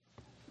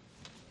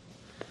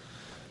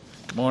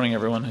Good morning,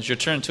 everyone. As you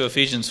turn to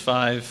Ephesians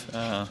 5,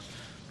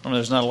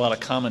 there's not a lot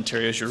of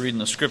commentary as you're reading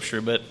the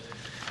Scripture, but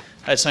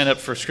I signed up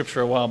for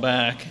Scripture a while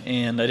back,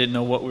 and I didn't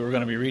know what we were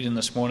going to be reading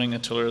this morning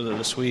until earlier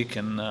this week,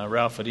 and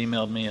Ralph had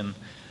emailed me, and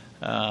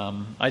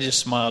I just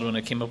smiled when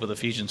I came up with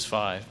Ephesians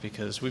 5,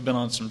 because we've been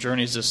on some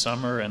journeys this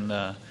summer,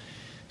 and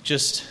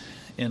just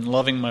in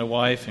loving my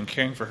wife and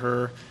caring for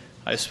her,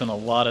 I spent a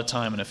lot of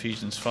time in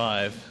Ephesians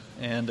 5,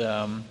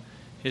 and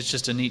it's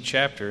just a neat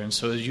chapter. And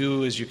so as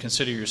you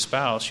consider your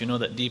spouse, you know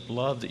that deep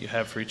love that you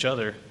have for each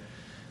other.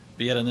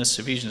 But yet in this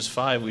Ephesians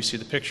 5, we see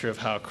the picture of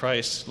how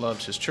Christ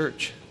loved his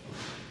church,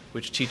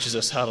 which teaches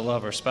us how to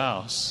love our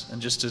spouse.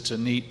 And just it's a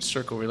neat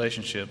circle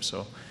relationship.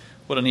 So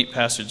what a neat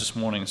passage this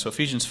morning. So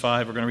Ephesians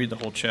 5, we're going to read the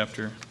whole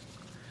chapter.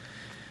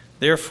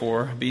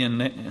 Therefore, be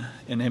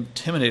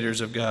imitators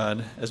of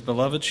God as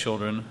beloved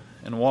children,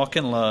 and walk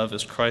in love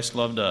as Christ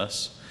loved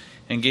us,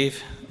 and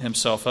gave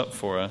himself up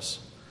for us,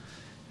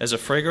 as a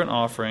fragrant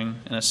offering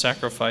and a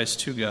sacrifice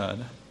to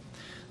God.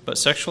 But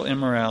sexual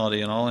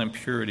immorality and all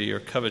impurity or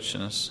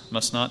covetousness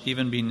must not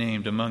even be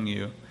named among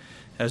you,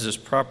 as is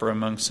proper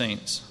among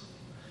saints.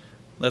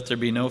 Let there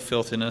be no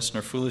filthiness,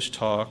 nor foolish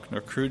talk, nor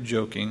crude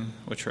joking,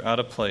 which are out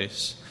of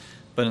place,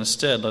 but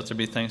instead let there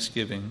be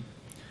thanksgiving.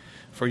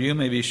 For you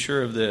may be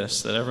sure of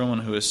this, that everyone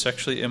who is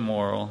sexually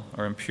immoral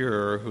or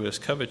impure, or who is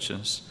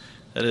covetous,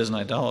 that is, an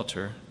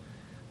idolater,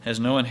 has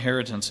no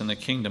inheritance in the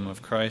kingdom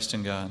of Christ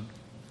and God.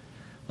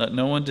 Let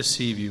no one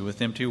deceive you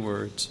with empty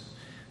words,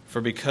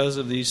 for because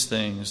of these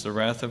things the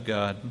wrath of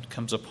God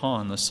comes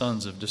upon the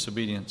sons of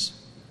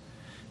disobedience.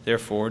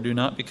 Therefore do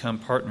not become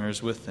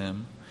partners with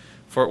them,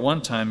 for at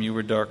one time you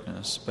were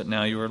darkness, but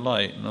now you are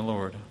light in the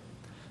Lord.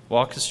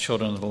 Walk as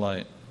children of the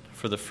light,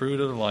 for the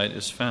fruit of the light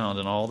is found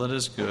in all that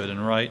is good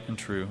and right and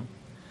true,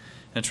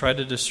 and try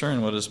to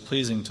discern what is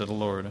pleasing to the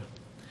Lord.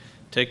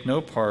 Take no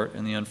part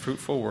in the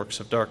unfruitful works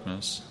of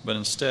darkness, but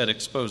instead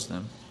expose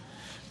them.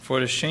 For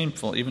it is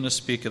shameful even to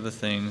speak of the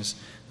things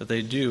that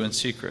they do in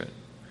secret.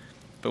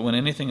 But when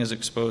anything is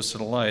exposed to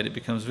the light, it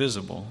becomes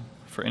visible.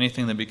 For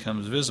anything that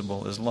becomes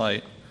visible is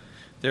light.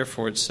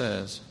 Therefore it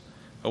says,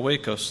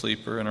 Awake, O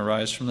sleeper, and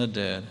arise from the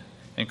dead,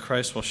 and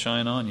Christ will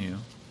shine on you.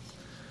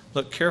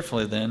 Look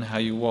carefully then how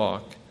you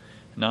walk,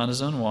 not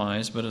as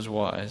unwise, but as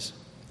wise,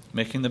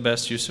 making the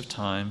best use of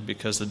time,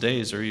 because the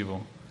days are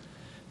evil.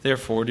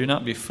 Therefore do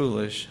not be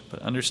foolish,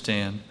 but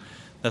understand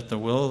that the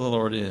will of the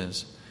Lord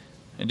is.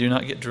 And do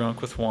not get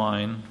drunk with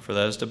wine, for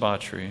that is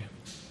debauchery.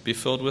 Be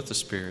filled with the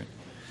Spirit,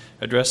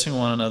 addressing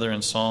one another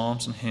in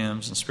psalms and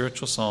hymns and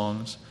spiritual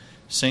songs,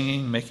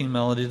 singing, making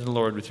melody to the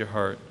Lord with your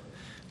heart,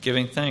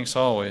 giving thanks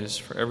always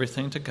for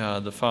everything to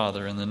God the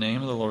Father in the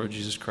name of the Lord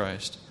Jesus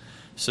Christ,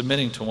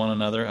 submitting to one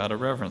another out of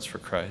reverence for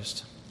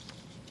Christ.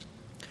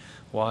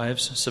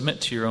 Wives,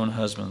 submit to your own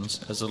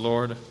husbands as the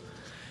Lord,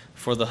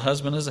 for the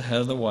husband is the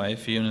head of the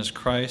wife, even as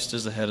Christ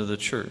is the head of the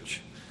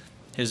church,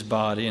 his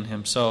body, and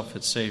himself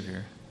its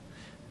Savior.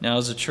 Now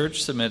as the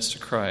church submits to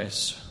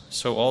Christ,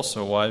 so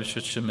also wives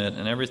should submit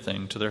in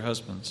everything to their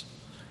husbands.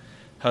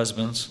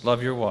 Husbands,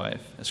 love your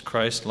wife, as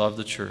Christ loved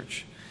the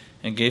church,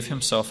 and gave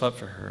himself up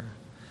for her,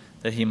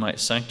 that he might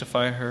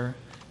sanctify her,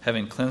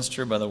 having cleansed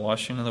her by the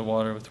washing of the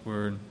water with the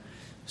word,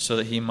 so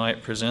that he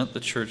might present the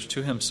church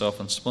to himself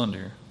in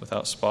splendor,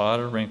 without spot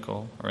or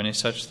wrinkle or any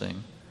such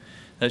thing,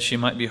 that she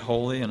might be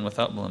holy and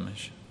without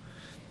blemish.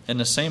 In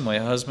the same way,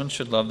 husbands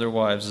should love their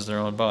wives as their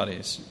own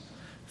bodies.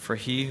 For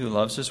he who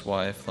loves his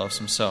wife loves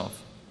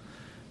himself.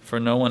 For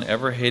no one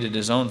ever hated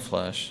his own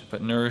flesh,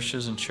 but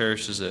nourishes and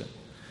cherishes it,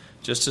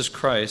 just as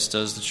Christ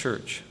does the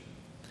church,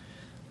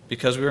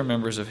 because we are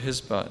members of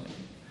his body.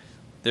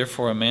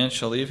 Therefore a man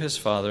shall leave his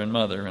father and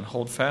mother, and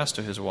hold fast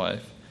to his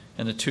wife,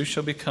 and the two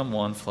shall become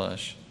one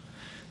flesh.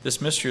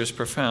 This mystery is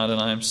profound, and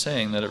I am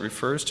saying that it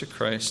refers to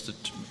Christ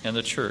and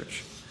the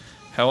church.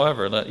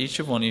 However, let each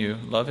of one of you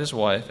love his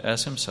wife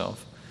as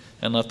himself,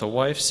 and let the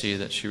wife see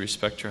that she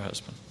respect her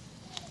husband.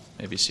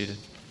 May be seated.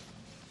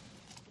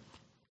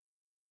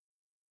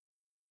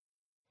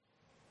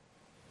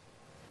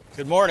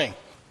 Good morning.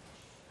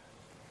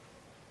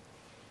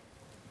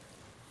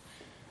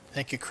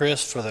 Thank you,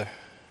 Chris, for the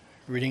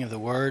reading of the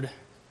Word.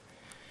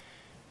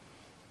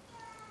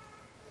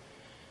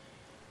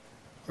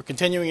 We're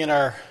continuing in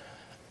our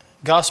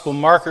Gospel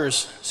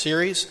Markers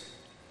series,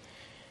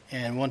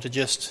 and want to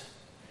just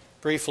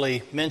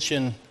briefly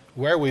mention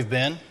where we've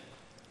been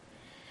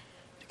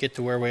to get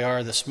to where we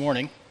are this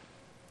morning.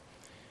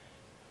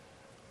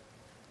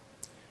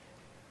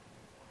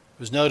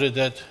 It was noted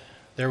that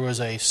there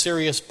was a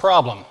serious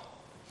problem.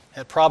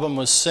 That problem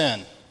was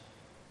sin.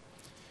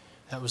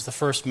 That was the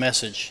first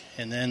message.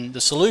 And then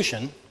the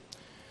solution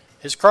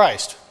is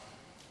Christ.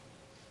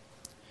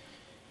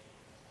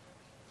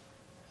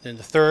 Then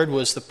the third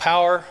was the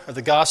power of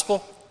the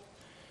gospel,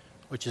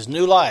 which is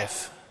new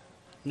life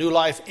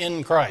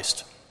in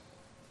Christ.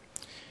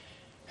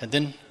 And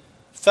then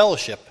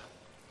fellowship,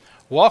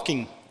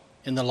 walking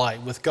in the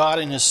light with God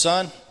and His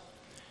Son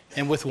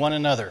and with one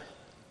another.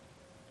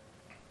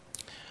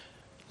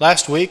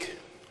 Last week,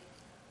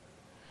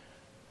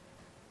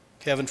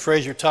 Kevin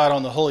Frazier taught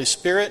on the Holy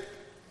Spirit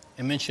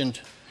and mentioned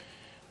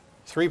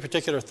three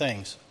particular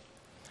things.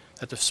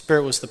 That the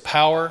Spirit was the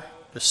power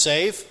to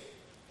save,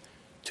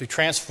 to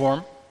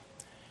transform,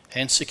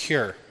 and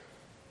secure.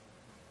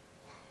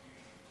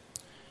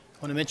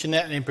 I want to mention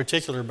that in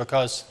particular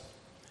because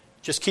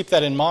just keep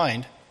that in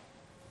mind,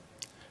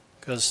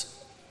 because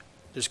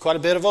there's quite a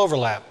bit of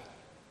overlap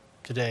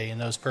today in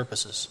those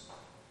purposes.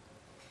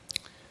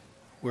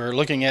 We're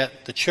looking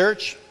at the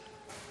church.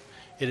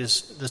 It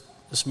is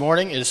this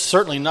morning. It is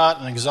certainly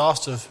not an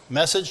exhaustive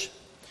message.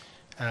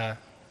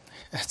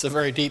 It's a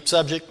very deep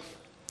subject,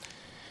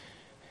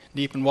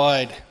 deep and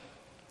wide.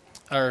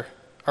 Our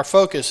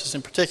focus is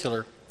in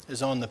particular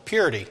is on the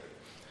purity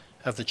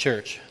of the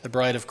church, the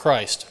bride of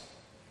Christ.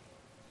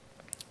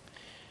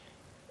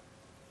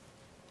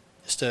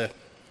 Just a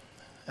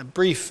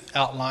brief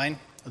outline,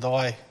 though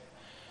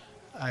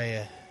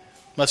I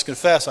must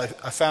confess I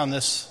found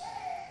this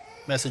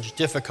message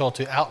difficult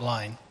to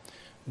outline,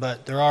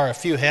 but there are a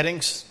few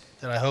headings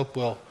that I hope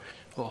will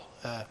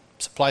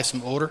supply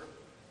some order.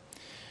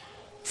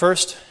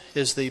 First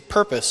is the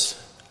purpose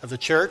of the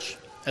church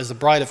as the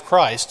bride of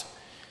Christ.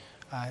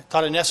 I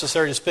thought it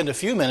necessary to spend a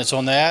few minutes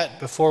on that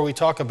before we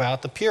talk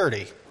about the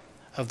purity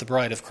of the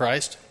bride of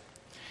Christ.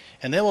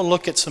 And then we'll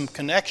look at some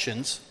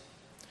connections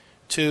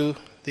to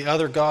the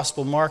other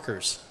gospel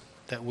markers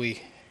that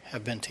we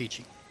have been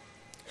teaching.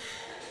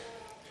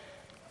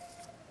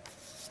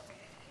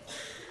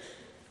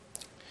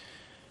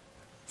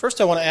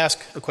 First, I want to ask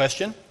a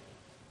question.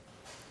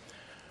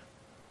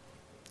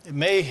 It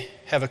may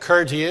have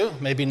occurred to you,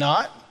 maybe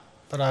not,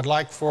 but I'd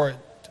like for it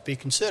to be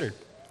considered.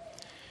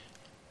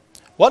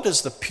 What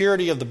does the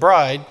purity of the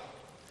bride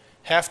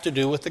have to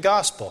do with the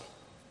gospel?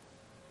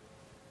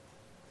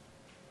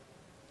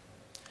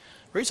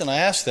 The reason I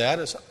ask that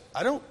is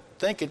I don't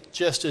think it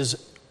just is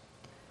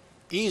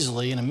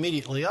easily and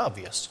immediately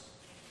obvious.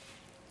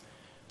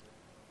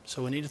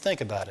 So we need to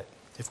think about it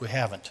if we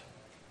haven't.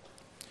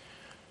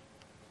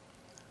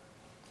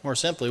 More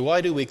simply,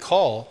 why do we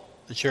call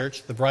the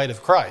church the bride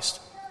of Christ?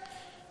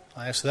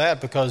 I ask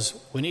that because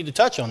we need to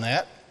touch on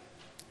that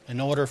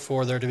in order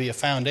for there to be a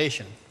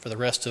foundation for the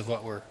rest of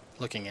what we're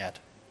looking at.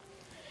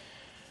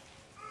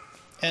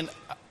 And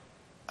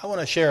I want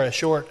to share a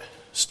short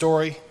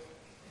story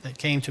that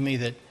came to me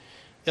that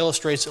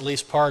illustrates at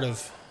least part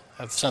of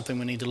something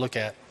we need to look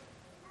at.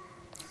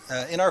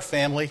 In our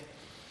family,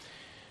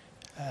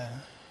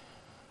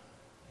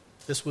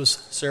 this was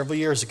several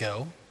years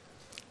ago.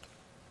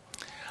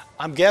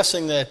 I'm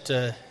guessing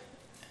that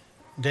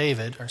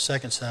David, our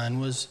second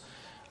son, was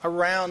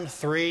around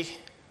 3.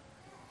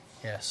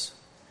 Yes.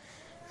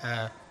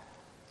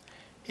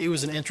 He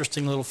was an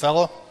interesting little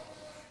fellow.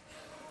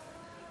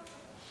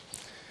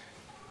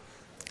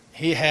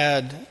 He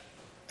had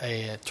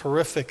a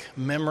terrific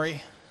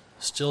memory,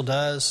 still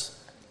does,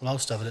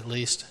 most of it at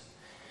least.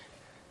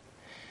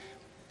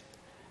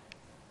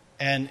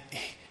 And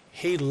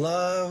he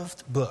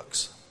loved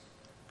books.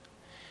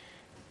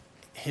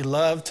 He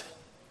loved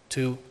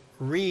to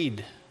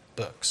read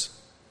books.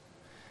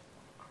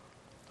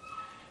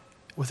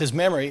 With his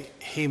memory,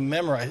 he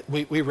memorized.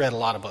 We read a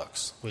lot of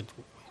books. We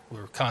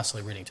were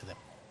constantly reading to them.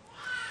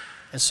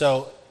 And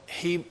so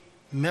he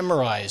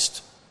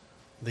memorized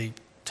the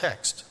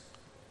text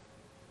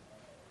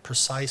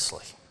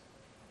precisely.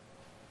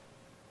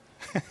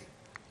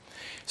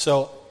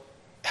 So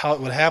how it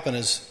would happen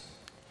is,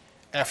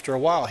 after a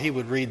while, he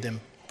would read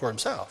them for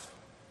himself,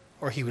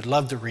 or he would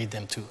love to read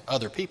them to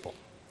other people.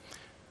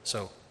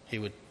 So he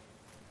would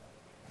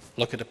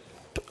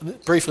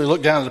briefly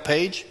look down at the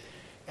page,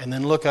 and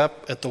then look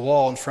up at the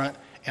wall in front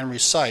and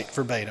recite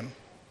verbatim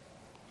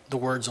the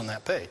words on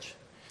that page.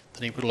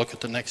 Then he would look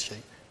at the next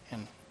sheet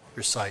and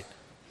recite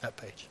that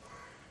page,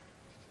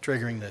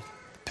 triggering the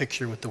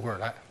picture with the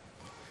word.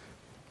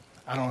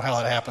 I don't know how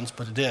that happens,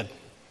 but it did.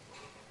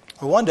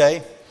 Well, one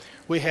day,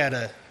 we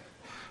had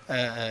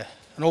an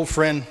old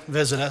friend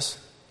visit us,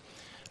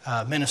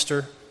 a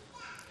minister,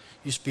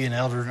 used to be an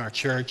elder in our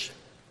church.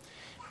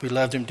 We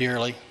loved him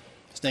dearly.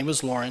 His name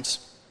was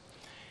Lawrence.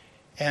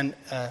 And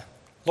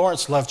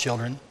Lawrence loved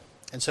children,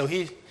 and so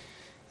he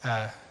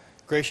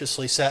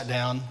graciously sat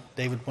down.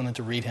 David wanted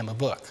to read him a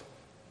book.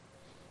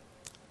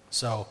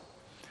 So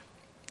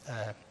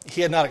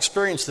he had not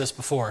experienced this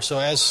before. So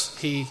as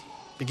he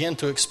began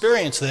to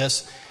experience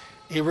this,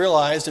 he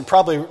realized and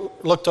probably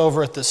looked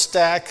over at the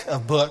stack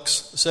of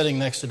books sitting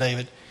next to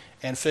David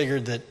and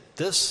figured that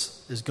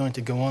this is going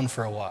to go on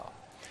for a while.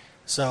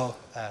 So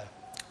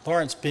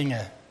Lawrence, being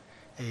a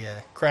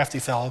crafty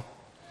fellow,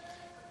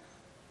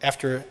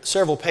 after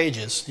several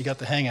pages, he got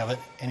the hang of it,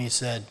 and he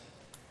said,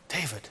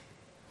 "David,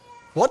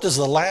 what does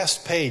the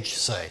last page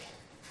say?"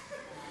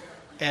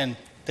 And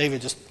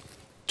David just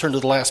turned to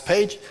the last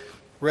page,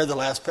 read the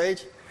last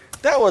page.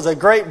 "That was a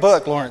great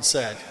book," Lawrence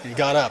said. And he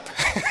got up.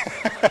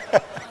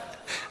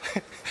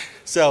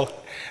 So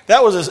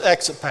that was his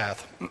exit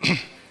path.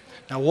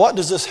 Now, what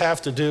does this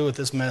have to do with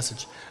this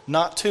message?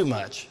 Not too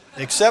much,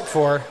 except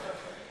for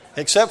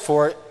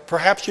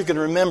perhaps you can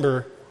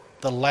remember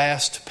the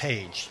last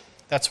page.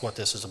 That's what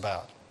this is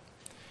about.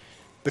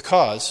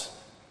 Because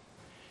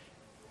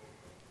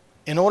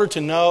in order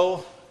to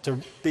know to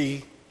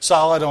be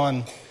solid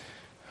on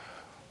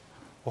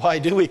why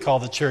do we call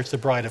the church the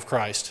bride of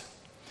Christ?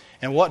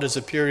 And what does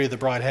the purity of the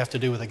bride have to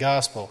do with the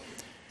gospel?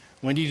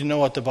 We need to know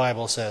what the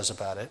Bible says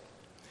about it.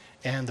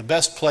 And the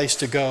best place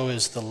to go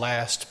is the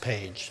last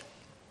page.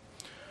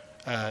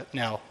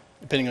 Now,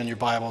 depending on your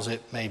Bibles,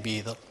 it may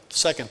be the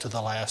second to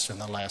the last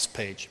and the last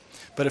page.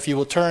 But if you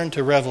will turn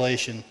to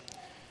Revelation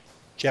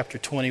chapter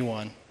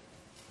 21,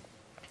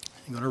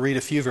 I'm going to read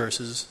a few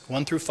verses,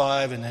 1 through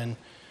 5 and then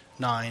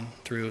 9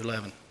 through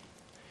 11.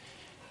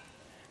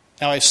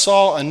 Now I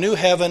saw a new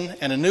heaven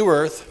and a new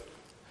earth,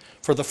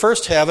 for the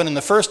first heaven and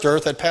the first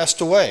earth had passed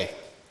away.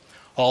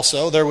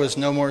 Also there was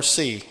no more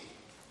sea.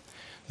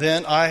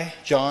 Then I,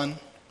 John,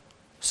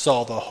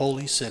 saw the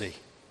holy city,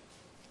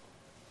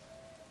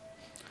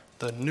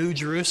 the new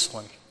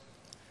Jerusalem,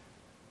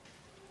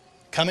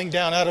 coming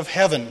down out of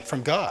heaven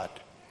from God,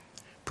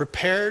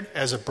 prepared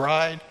as a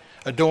bride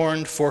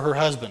adorned for her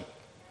husband.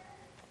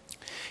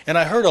 And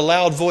I heard a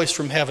loud voice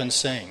from heaven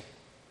saying,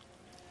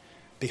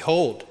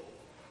 Behold,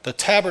 the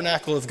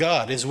tabernacle of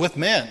God is with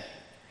men,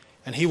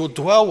 and he will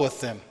dwell with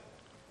them,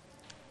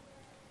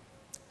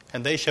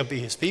 and they shall be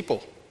his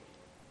people.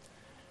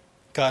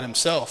 God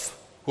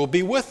himself will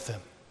be with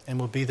them and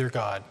will be their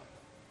God.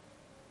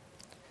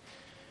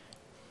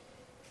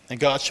 And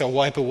God shall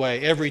wipe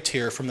away every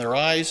tear from their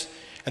eyes,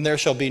 and there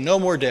shall be no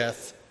more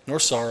death, nor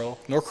sorrow,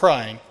 nor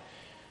crying.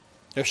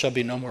 There shall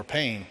be no more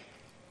pain,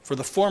 for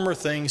the former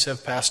things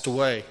have passed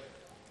away.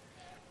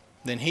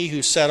 Then he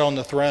who sat on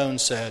the throne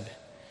said,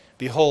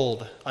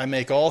 Behold, I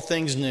make all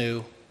things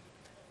new.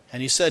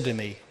 And he said to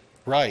me,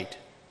 Write,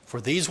 for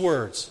these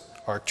words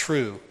are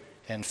true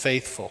and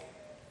faithful.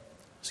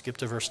 Skip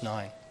to verse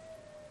 9.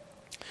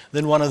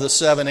 Then one of the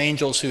 7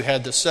 angels who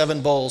had the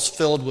 7 bowls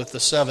filled with the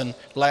 7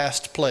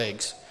 last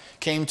plagues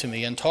came to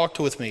me and talked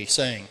with me,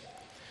 saying,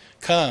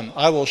 Come,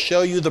 I will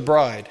show you the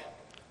bride,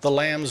 the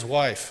Lamb's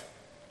wife.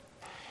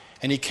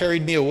 And he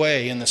carried me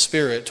away in the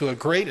Spirit to a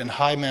great and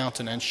high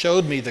mountain and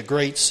showed me the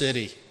great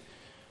city,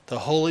 the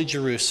holy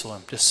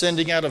Jerusalem,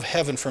 descending out of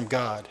heaven from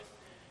God,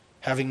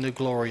 having the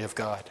glory of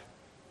God.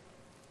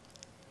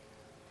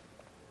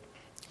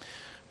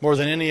 More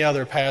than any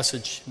other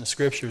passage in the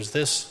Scriptures,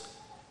 this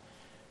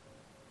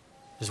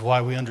is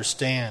why we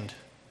understand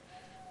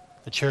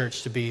the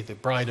church to be the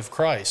bride of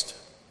Christ.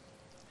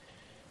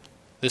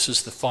 This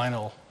is the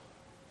final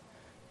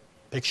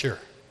picture,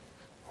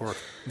 or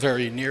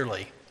very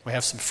nearly. We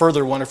have some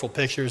further wonderful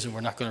pictures, and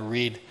we're not going to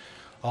read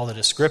all the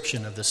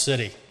description of the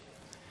city,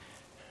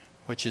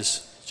 which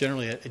is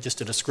generally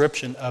just a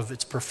description of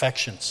its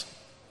perfections.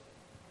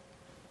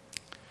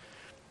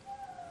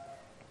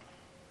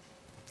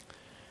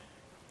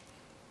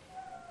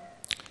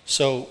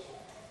 So,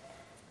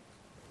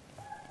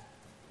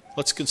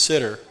 let's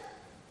consider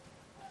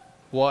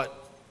what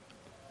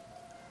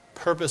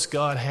purpose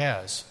God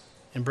has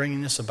in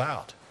bringing this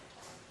about.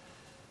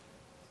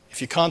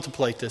 If you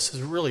contemplate this,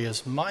 it really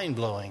is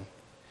mind-blowing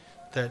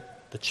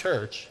that the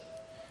church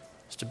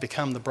is to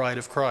become the bride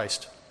of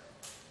Christ.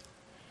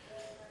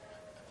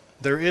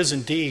 There is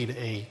indeed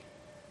a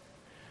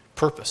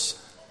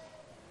purpose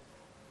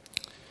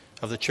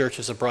of the church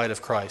as a bride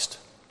of Christ.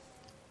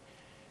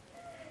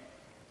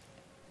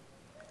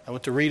 I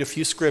want to read a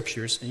few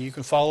scriptures, and you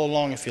can follow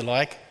along if you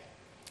like.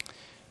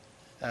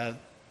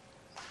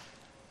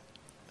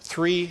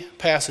 3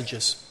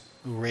 passages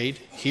we read.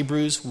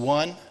 Hebrews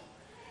 1,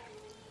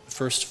 the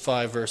first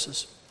 5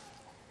 verses.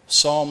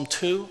 Psalm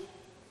 2,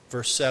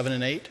 verse 7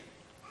 and 8.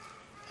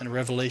 And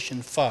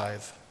Revelation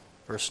 5,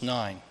 verse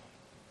 9.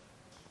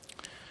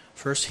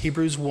 First,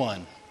 Hebrews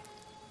 1,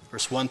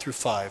 verse 1 through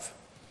 5.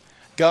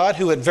 God,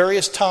 who at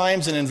various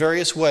times and in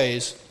various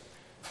ways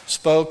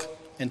spoke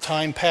in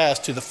time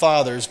past to the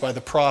fathers by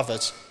the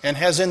prophets, and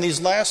has in these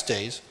last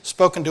days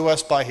spoken to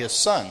us by his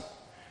Son,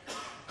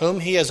 whom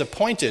he has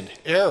appointed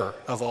heir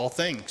of all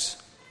things,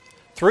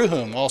 through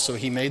whom also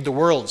he made the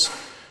worlds,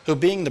 who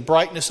being the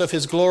brightness of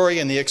his glory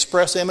and the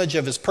express image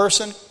of his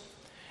person,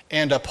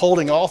 and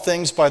upholding all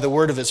things by the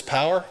word of his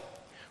power,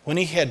 when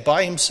he had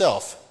by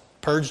himself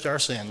purged our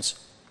sins,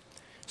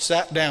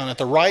 sat down at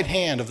the right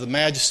hand of the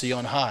majesty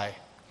on high,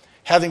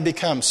 having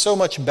become so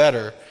much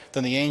better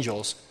than the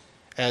angels,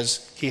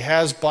 as he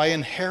has by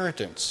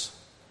inheritance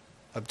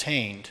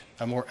obtained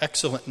a more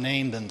excellent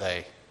name than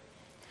they.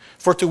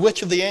 For to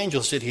which of the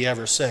angels did he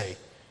ever say,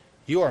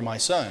 You are my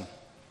son,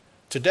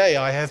 today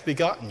I have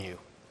begotten you?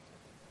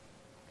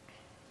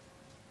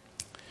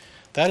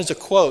 That is a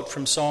quote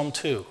from Psalm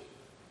 2.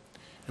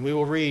 And we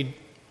will read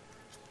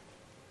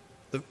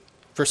the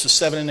verses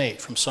 7 and 8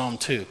 from Psalm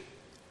 2,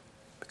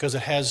 because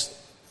it has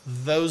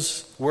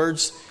those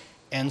words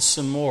and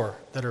some more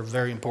that are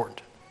very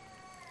important.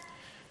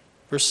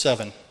 Verse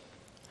 7,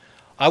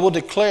 I will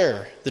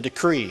declare the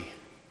decree.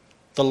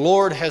 The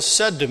Lord has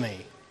said to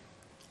me,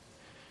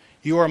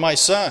 You are my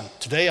son,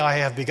 today I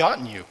have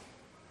begotten you.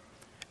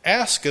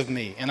 Ask of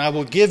me, and I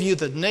will give you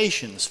the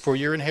nations for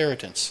your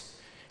inheritance,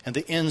 and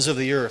the ends of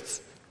the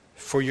earth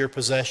for your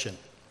possession.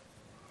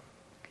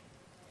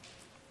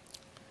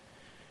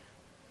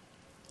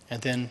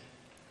 And then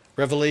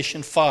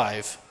Revelation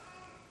 5,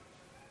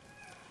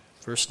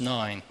 verse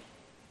 9.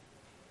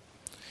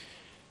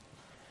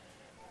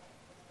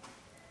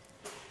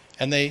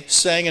 And they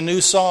sang a new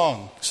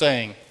song,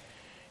 saying,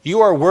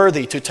 "You are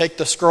worthy to take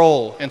the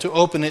scroll and to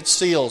open its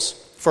seals,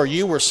 for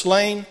you were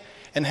slain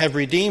and have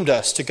redeemed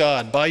us to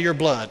God by your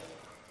blood,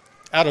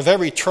 out of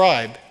every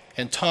tribe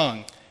and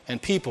tongue and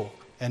people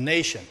and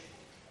nation."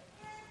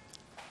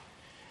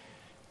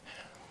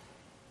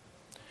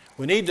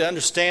 We need to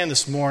understand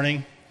this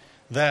morning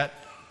that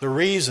the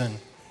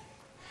reason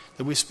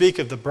that we speak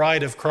of the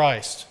bride of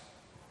Christ,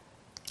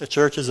 the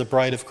church is the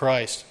bride of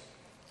Christ,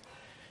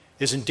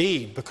 is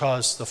indeed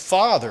because the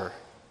Father,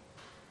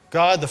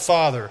 God the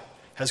Father,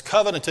 has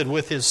covenanted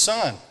with His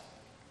Son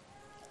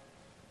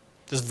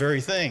this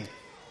very thing.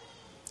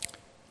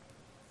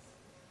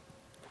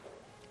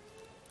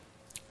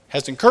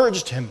 Has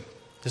encouraged Him,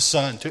 the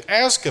Son, to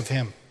ask of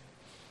Him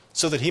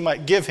so that He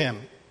might give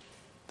Him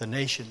the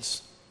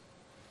nations,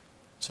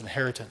 its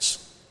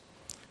inheritance.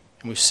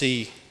 And we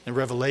see in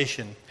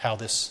Revelation how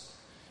this,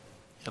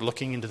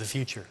 looking into the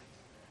future,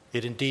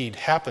 it indeed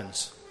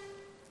happens.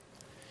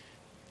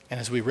 And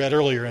as we read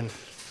earlier in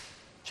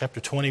chapter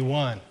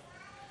 21,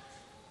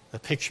 the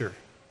picture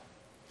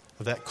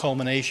of that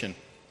culmination.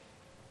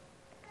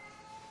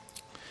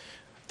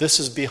 This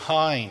is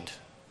behind,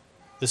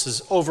 this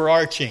is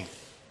overarching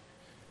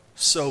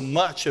so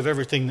much of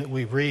everything that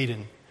we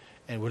read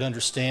and would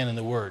understand in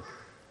the Word.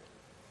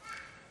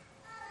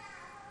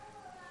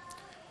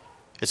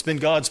 It's been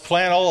God's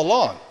plan all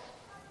along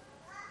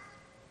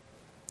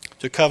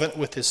to covenant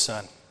with His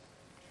Son.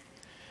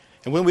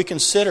 And when we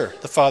consider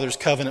the Father's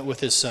covenant with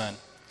His Son,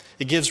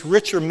 it gives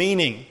richer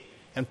meaning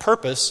and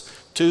purpose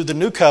to the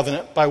new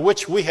covenant by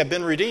which we have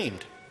been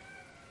redeemed.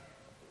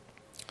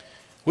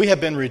 We have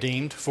been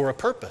redeemed for a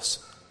purpose.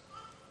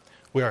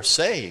 We are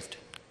saved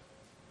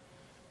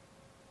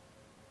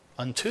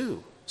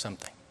unto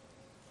something.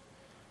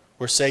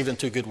 We're saved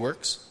unto good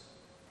works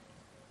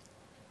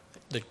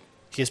that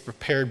He has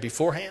prepared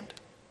beforehand.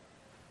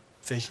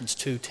 Ephesians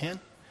 2:10.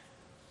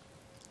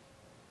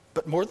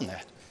 But more than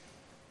that.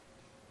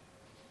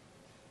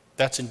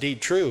 That's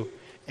indeed true,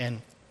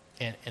 and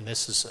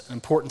this is an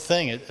important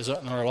thing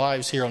in our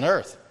lives here on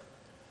earth.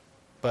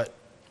 But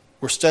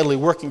we're steadily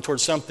working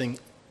towards something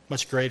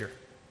much greater.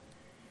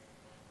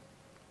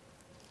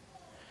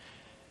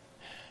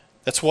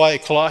 That's why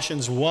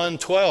Colossians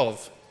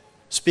 1:12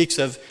 speaks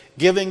of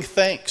giving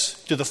thanks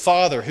to the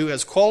Father who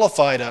has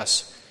qualified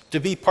us to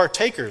be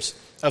partakers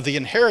of the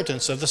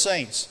inheritance of the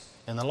saints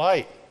in the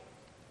light.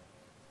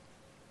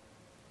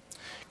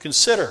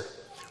 Consider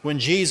when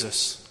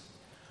Jesus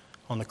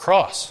on the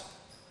cross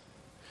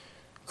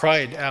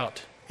cried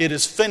out, "It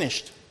is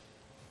finished."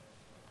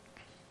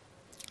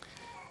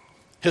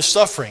 His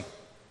suffering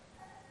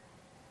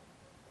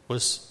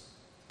was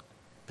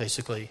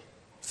basically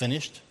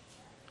finished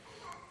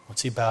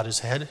once He bowed His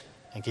head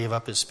and gave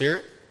up His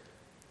spirit.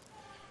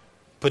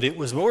 But it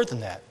was more than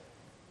that.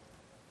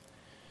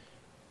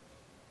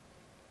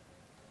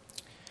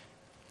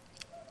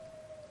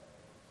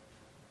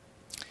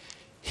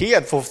 He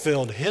had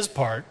fulfilled His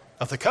part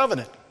of the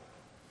covenant.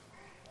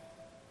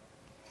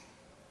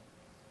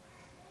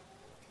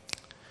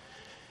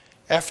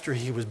 After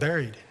He was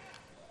buried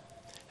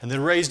and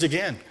then raised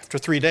again after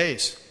 3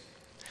 days,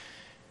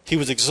 He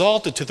was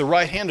exalted to the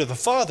right hand of the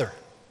Father,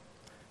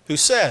 who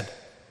said,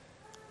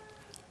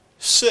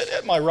 "Sit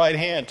at my right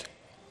hand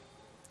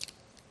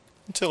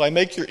until I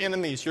make your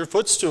enemies your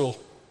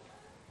footstool."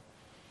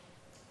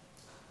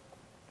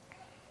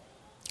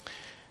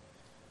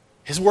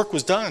 His work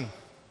was done.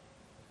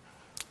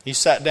 He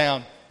sat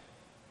down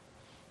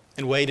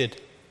and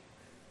waited.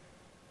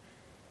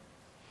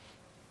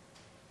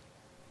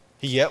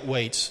 He yet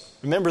waits.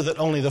 Remember that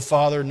only the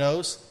Father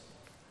knows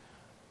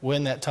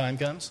when that time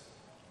comes.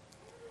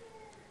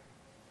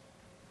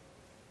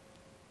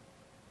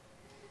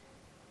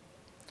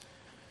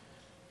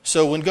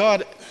 So when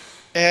God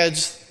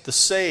adds the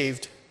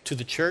saved to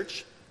the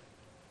church,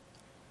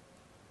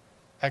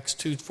 Acts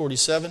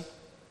 2:47,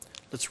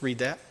 let's read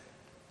that.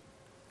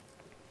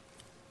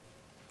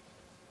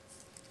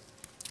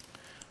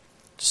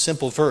 It's a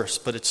simple verse,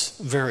 but it's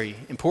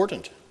very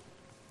important.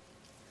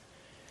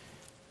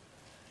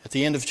 At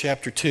the end of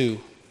chapter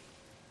 2,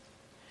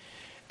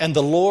 "And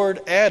the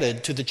Lord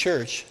added to the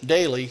church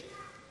daily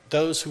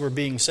those who were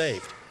being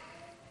saved."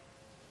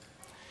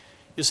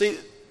 You see,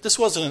 this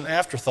wasn't an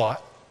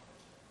afterthought.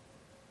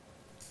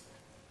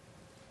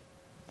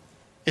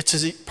 It's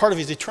part of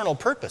His eternal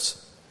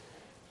purpose.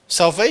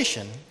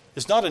 Salvation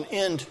is not an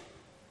end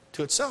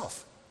to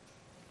itself.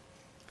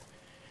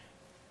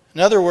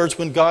 In other words,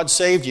 when God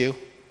saved you,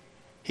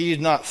 He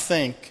did not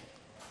think,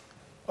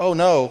 "Oh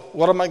no,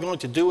 what am I going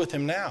to do with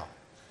him now?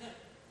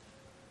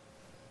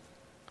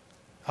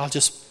 I'll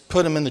just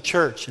put him in the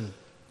church and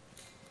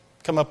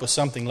come up with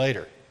something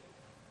later."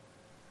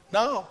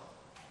 No.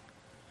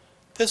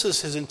 This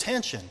is His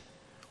intention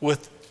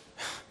with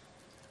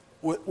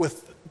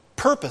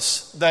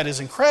purpose that is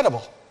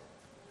incredible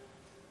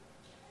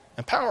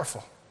and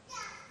powerful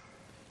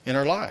in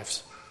our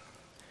lives.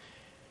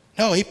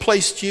 No, He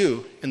placed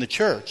you in the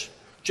church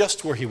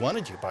just where he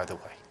wanted you, by the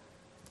way,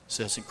 it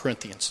says in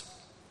Corinthians.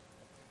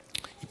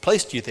 He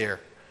placed you there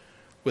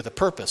with a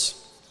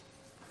purpose.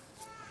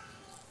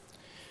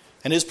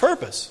 And his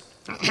purpose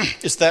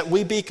is that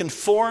we be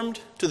conformed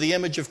to the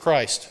image of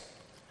Christ.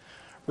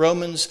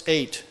 Romans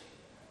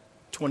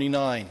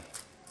 8:29.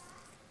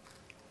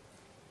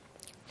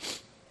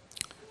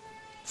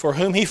 For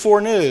whom he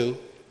foreknew,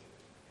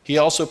 he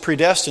also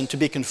predestined to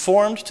be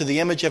conformed to the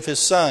image of his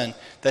Son,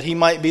 that he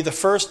might be the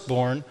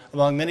firstborn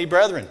among many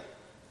brethren.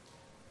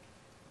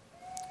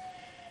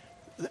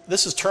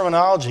 This is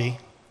terminology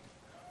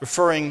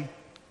referring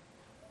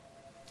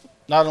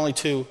not only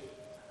to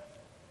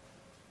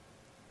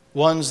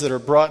ones that are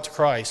brought to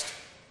Christ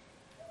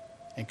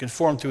and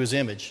conformed to his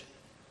image,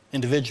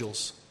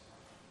 individuals,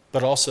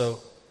 but also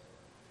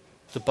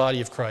the body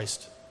of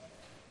Christ,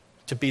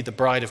 to be the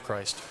bride of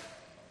Christ.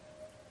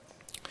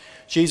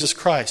 Jesus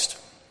Christ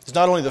is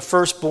not only the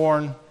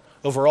firstborn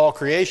over all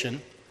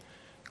creation,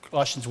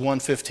 Colossians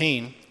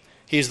 1:15,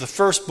 he is the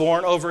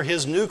firstborn over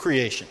his new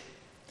creation.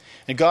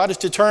 And God has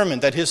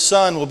determined that his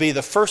Son will be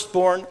the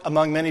firstborn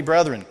among many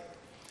brethren.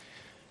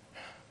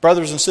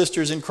 Brothers and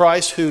sisters in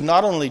Christ who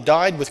not only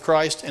died with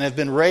Christ and have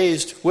been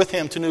raised with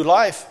him to new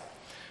life,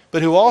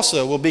 but who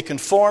also will be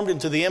conformed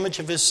into the image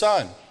of his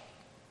Son,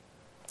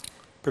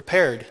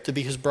 prepared to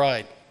be his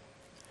bride.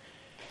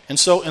 And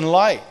so in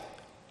light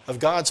of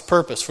God's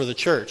purpose for the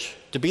church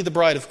to be the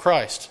bride of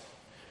Christ,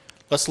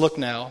 let's look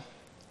now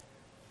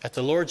at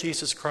the Lord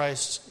Jesus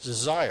Christ's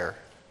desire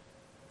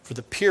for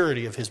the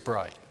purity of his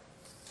bride.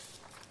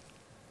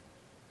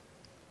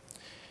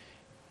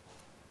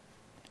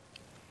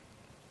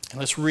 And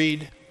let's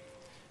read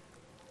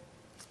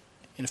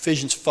in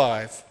Ephesians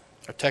 5,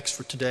 our text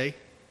for today,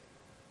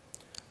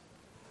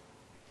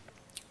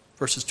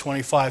 verses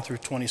 25 through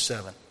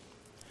 27.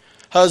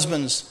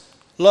 Husbands,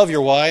 love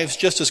your wives,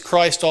 just as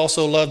Christ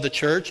also loved the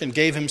church and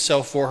gave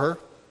himself for her,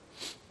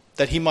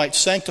 that he might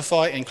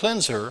sanctify and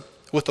cleanse her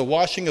with the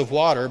washing of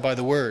water by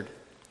the word,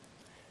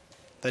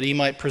 that he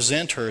might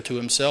present her to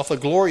himself a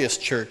glorious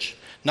church,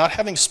 not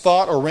having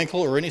spot or wrinkle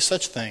or any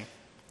such thing,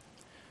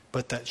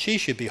 but that she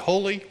should be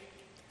holy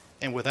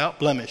and without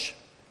blemish.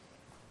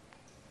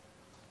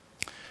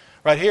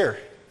 Right here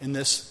in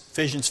this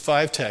Ephesians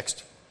 5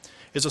 text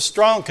is a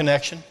strong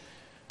connection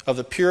of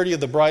the purity of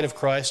the bride of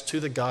Christ to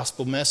the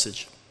gospel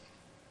message.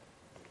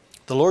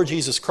 The Lord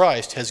Jesus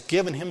Christ has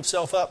given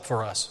himself up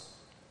for us,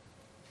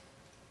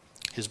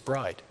 his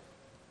bride.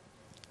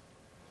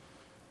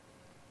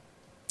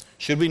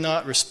 Should we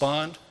not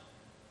respond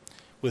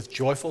with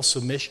joyful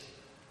submission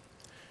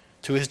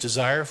to his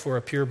desire for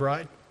a pure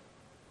bride?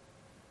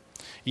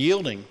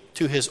 Yielding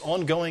to his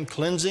ongoing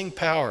cleansing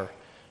power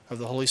of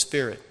the Holy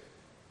Spirit.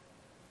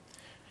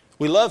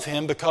 We love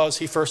him because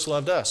he first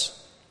loved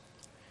us.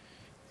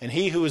 And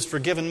he who is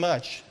forgiven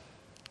much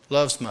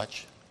loves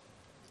much.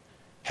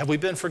 Have we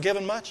been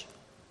forgiven much?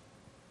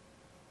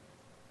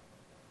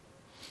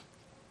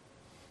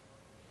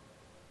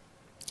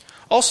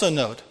 Also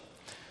note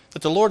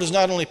that the Lord is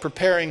not only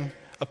preparing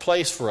a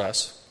place for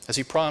us, as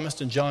he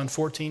promised in John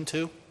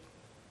 14:2,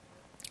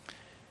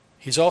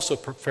 he's also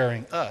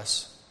preparing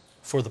us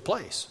for the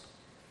place.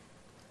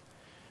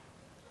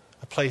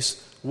 A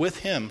place with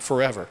him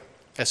forever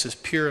as his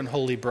pure and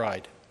holy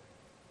bride.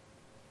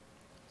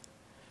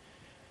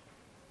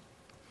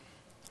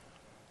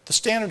 The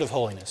standard of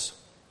holiness,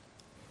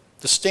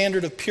 the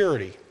standard of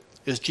purity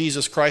is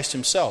Jesus Christ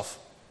himself.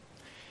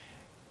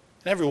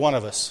 And every one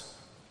of us,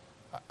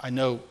 I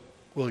know,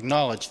 will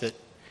acknowledge that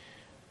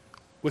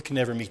we can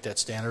never meet that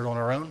standard on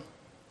our own,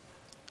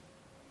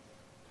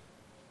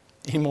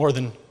 any more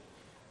than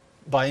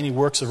by any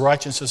works of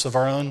righteousness of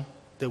our own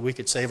that we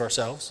could save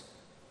ourselves.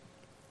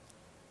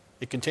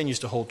 It continues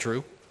to hold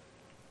true.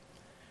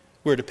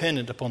 We're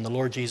dependent upon the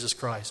Lord Jesus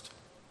Christ,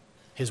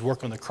 his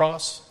work on the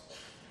cross,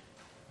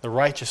 the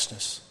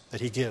righteousness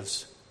that he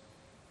gives.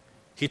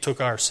 He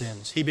took our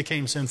sins. He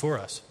became sin for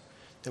us,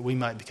 that we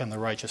might become the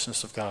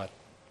righteousness of God.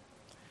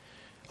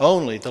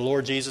 Only the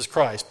Lord Jesus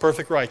Christ,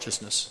 perfect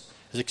righteousness,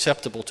 is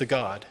acceptable to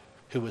God,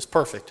 who is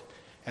perfect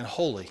and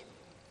holy.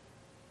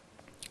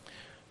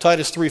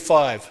 Titus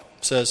 3:5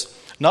 says,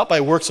 not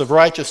by works of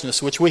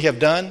righteousness which we have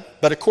done,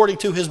 but according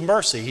to his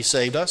mercy he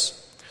saved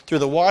us, through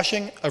the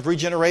washing of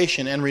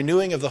regeneration and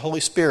renewing of the Holy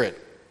Spirit.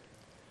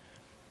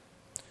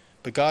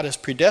 But God has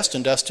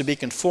predestined us to be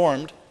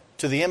conformed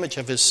to the image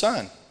of his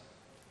Son.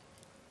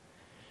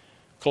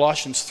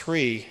 Colossians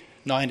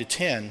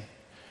 3:9-10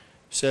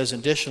 says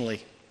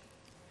additionally,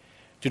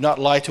 do not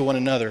lie to one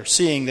another,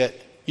 seeing that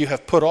you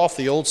have put off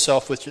the old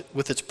self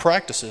with its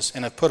practices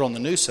and have put on the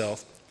new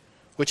self,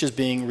 which is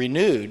being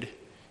renewed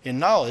in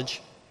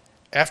knowledge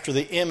after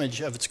the image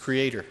of its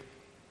creator.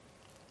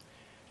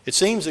 It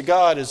seems that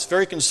God is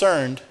very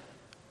concerned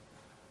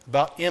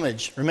about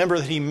image. Remember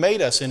that he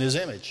made us in his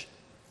image.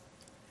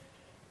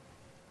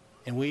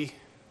 And we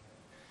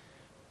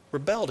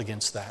rebelled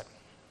against that.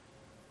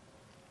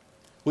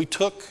 We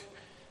took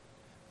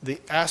the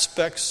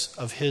aspects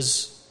of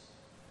his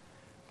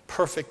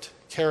perfect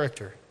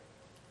character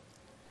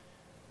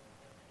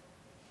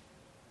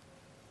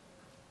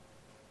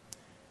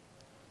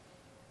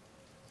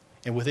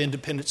and with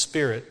independent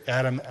spirit,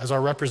 Adam as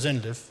our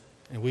representative,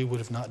 and we would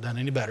have not done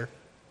any better.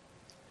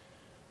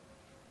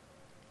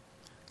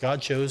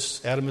 God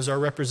chose Adam as our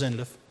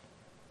representative.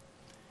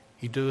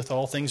 He doeth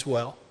all things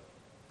well.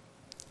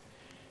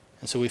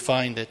 And so we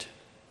find that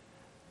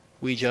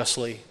we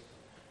justly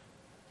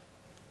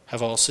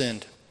have all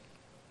sinned.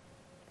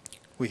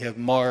 We have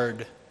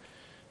marred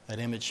that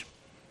image.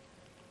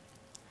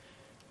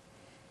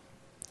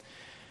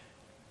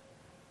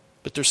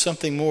 But there's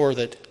something more,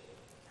 that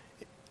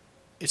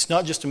it's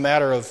not just a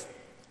matter of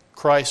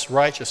Christ's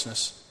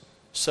righteousness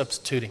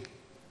substituting.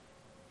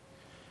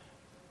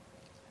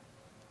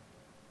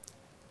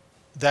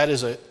 That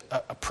is a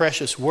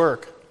precious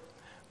work,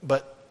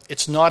 but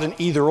it's not an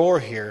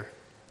either-or here.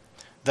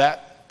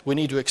 That we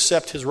need to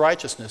accept His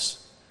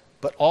righteousness,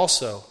 but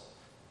also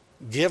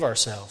give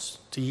ourselves,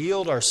 to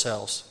yield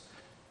ourselves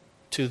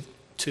to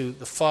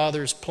the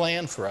Father's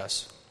plan for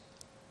us,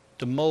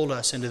 to mold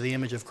us into the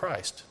image of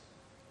Christ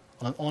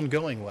on an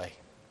ongoing way.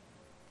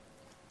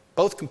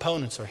 Both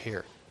components are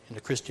here in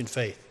the Christian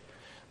faith.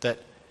 That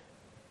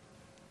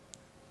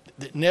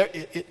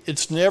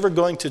it's never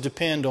going to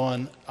depend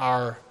on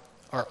our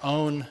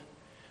own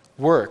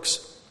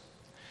works,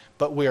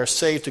 but we are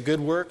saved to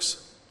good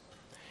works.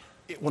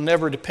 It will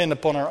never depend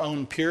upon our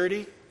own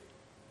purity.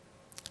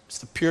 It's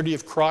the purity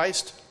of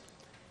Christ.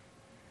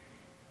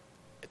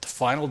 At the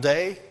final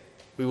day,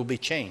 we will be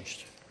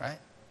changed, right?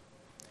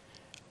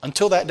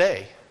 Until that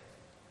day,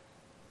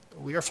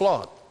 we are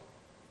flawed.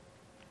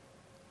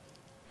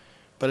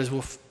 But as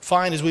we'll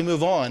find as we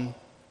move on,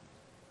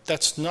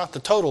 that's not the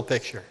total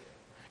picture.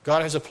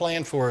 God has a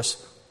plan for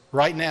us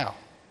right now.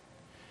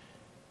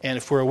 And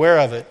if we're aware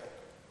of it,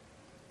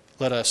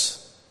 let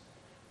us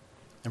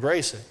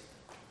embrace it.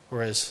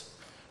 Whereas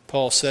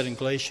Paul said in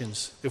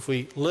Galatians, if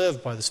we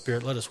live by the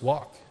Spirit, let us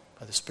walk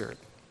by the Spirit.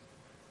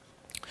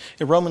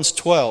 In Romans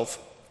 12,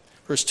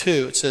 verse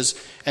 2, it says,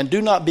 "And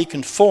do not be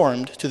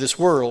conformed to this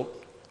world,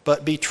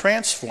 but be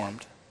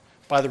transformed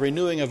by the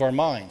renewing of our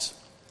minds."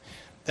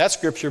 That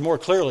scripture more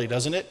clearly,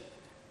 doesn't it?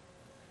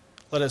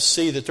 Let us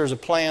see that there's a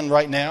plan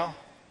right now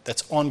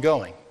that's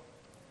ongoing.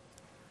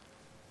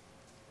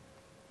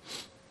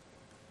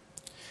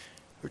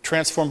 We're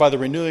transformed by the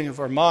renewing of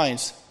our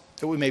minds,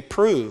 that we may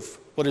prove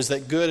what is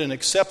that good and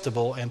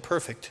acceptable and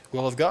perfect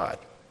will of God.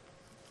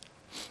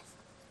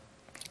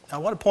 Now, I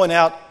want to point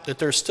out that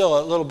there's still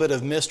a little bit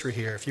of mystery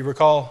here. If you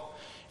recall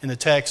in the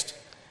text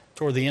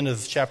toward the end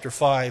of chapter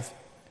 5,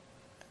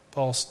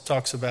 Paul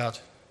talks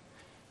about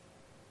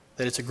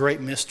that it's a great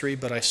mystery,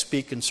 but I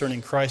speak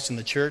concerning Christ and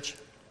the church.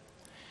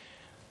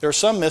 There are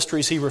some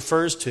mysteries he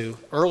refers to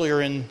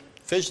earlier in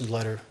Ephesians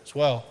letter as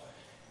well.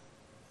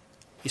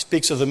 He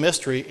speaks of the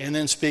mystery and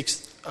then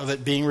speaks of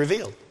it being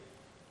revealed.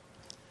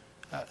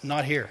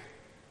 Not here.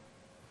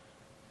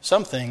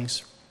 Some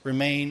things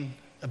remain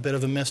a bit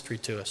of a mystery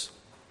to us.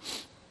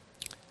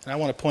 And I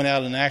want to point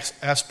out an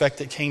aspect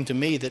that came to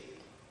me that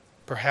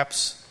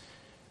perhaps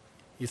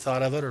you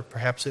thought of it, or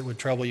perhaps it would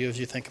trouble you as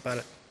you think about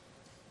it.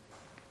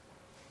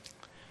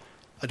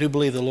 I do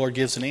believe the Lord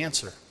gives an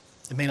answer.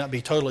 It may not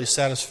be totally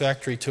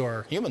satisfactory to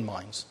our human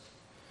minds,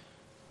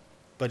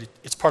 but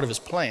it's part of His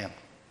plan.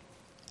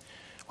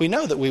 We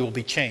know that we will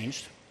be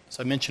changed, as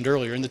I mentioned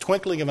earlier, in the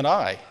twinkling of an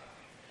eye.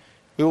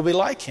 We will be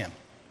like Him,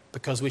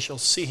 because we shall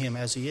see Him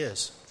as He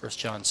is, 1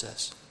 John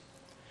says.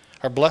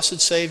 Our blessed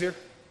Savior,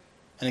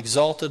 an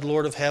exalted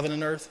Lord of heaven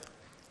and earth,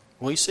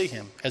 we see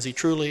Him as He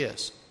truly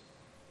is,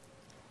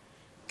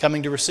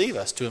 coming to receive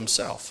us to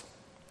Himself.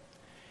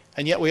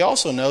 And yet we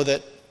also know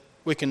that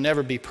we can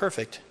never be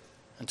perfect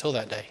until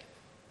that day.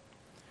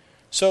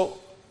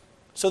 So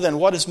then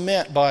what is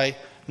meant by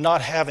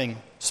not having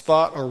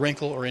spot or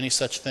wrinkle or any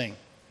such thing,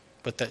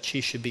 but that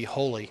she should be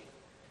holy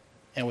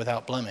and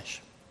without blemish?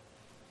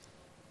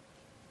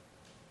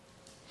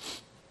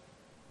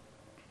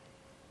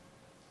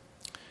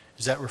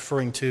 Is that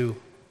referring to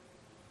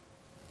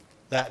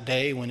that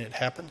day when it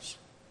happens?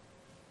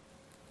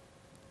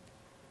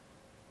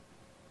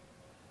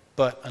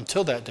 But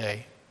until that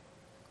day,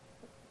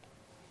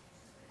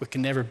 we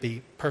can never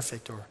be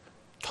perfect or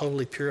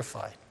totally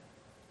purified.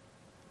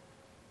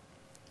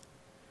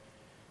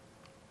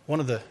 One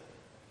of the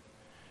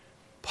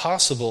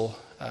possible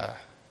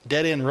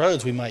dead-end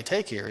roads we might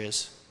take here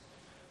is,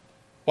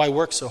 why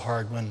work so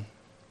hard when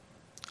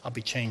I'll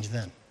be changed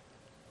then?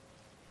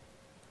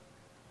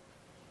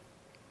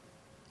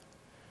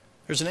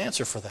 There's an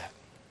answer for that.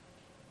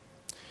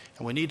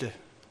 And we need to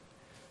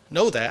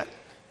know that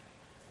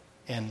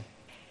and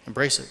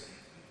embrace it.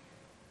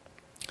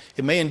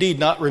 It may indeed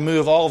not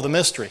remove all of the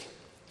mystery,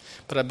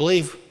 but I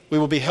believe we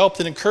will be helped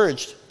and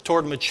encouraged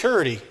toward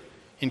maturity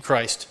in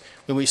Christ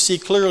when we see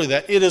clearly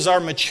that it is our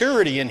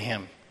maturity in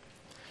Him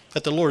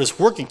that the Lord is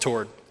working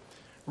toward,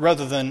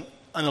 rather than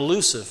an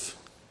elusive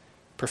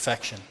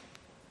perfection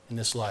in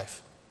this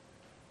life.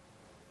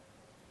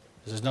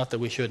 This is not that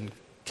we shouldn't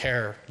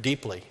care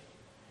deeply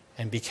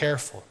and be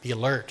careful, be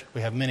alert.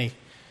 We have many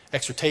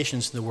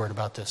exhortations in the Word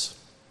about this.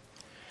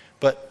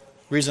 But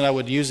the reason I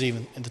would use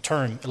even the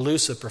term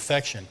elusive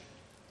perfection,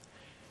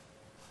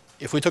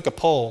 if we took a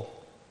poll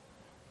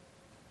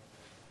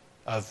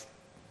of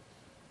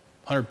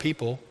 100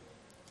 people,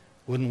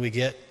 wouldn't we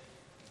get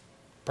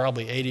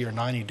probably 80 or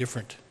 90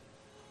 different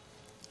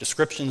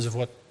descriptions of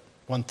what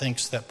one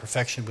thinks that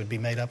perfection would be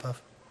made up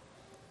of?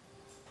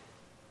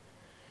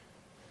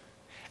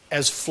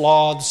 As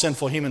flawed,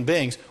 sinful human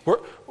beings, we're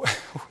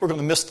going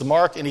to miss the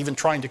mark in even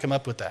trying to come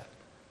up with that.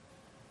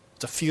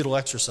 It's a futile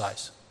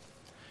exercise.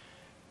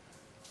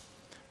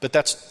 But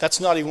that's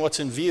not even what's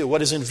in view.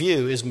 What is in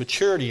view is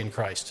maturity in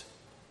Christ.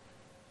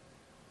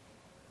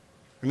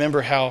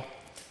 Remember how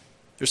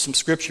there's some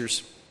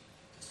scriptures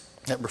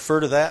that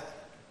refer to that.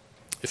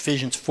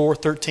 Ephesians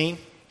 4:13.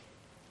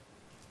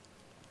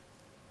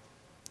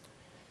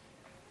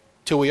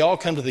 Till we all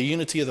come to the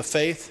unity of the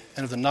faith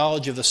and of the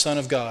knowledge of the Son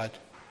of God,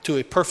 to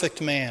a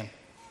perfect man,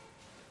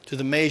 to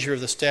the measure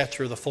of the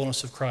stature of the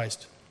fullness of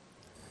Christ.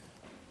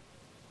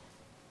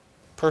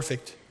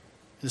 Perfect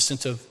in the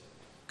sense of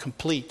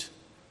complete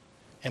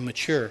and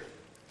mature.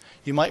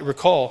 You might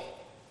recall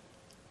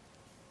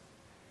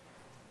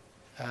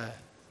a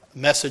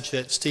message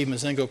that Steve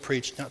Mazengo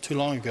preached not too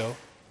long ago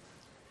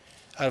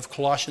out of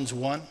Colossians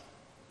 1. And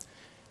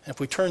if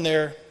we turn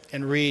there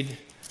and read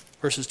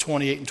verses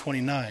 28 and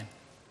 29,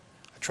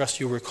 I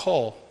trust you'll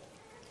recall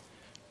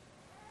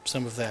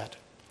some of that.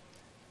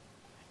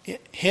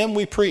 Him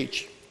we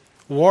preach,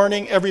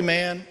 warning every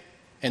man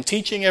and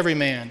teaching every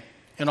man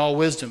in all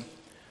wisdom,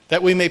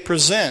 that we may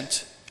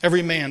present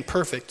every man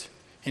perfect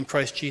in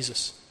Christ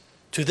Jesus.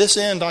 To this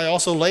end I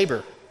also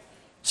labor,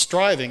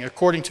 striving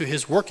according to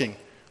his working,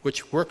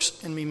 which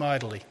works in me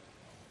mightily.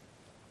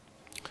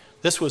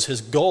 This was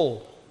his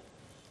goal,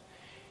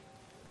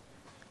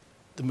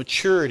 the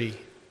maturity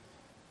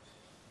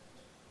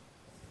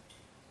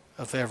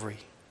of every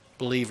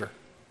believer.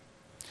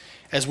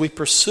 As we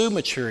pursue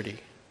maturity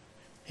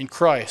in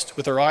Christ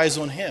with our eyes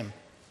on him,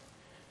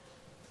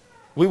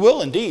 we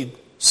will indeed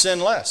sin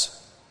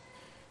less.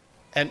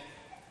 And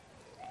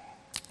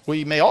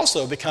we may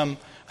also become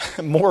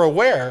more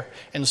aware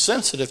and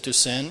sensitive to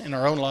sin in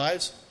our own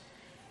lives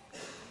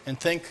and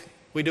think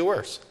we do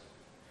worse.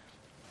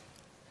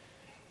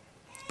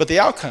 But the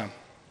outcome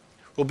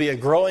will be a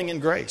growing in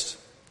grace,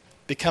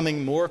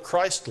 becoming more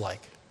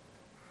Christ-like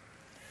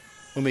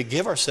when we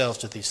give ourselves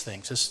to these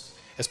things,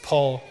 as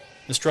Paul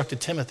instructed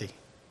Timothy.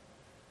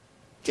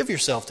 Give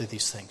yourself to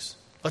these things.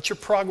 Let your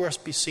progress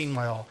be seen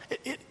by all.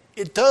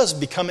 It does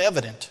become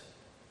evident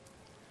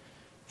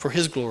for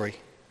his glory.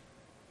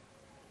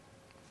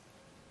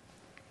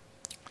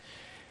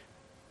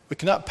 We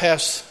cannot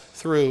pass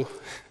through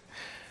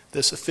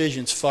this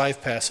Ephesians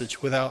 5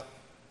 passage without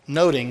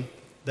noting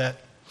that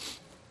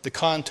the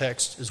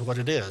context is what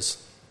it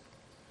is.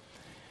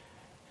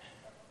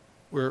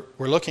 We're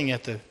looking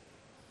at the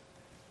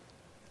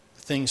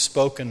things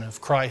spoken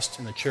of Christ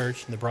and the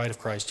church and the bride of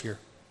Christ here.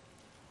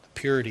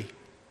 Purity.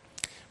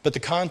 But the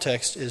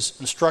context is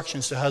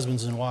instructions to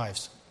husbands and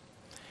wives.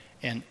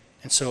 And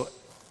so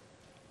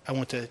I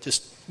want to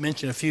just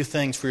mention a few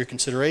things for your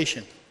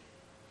consideration.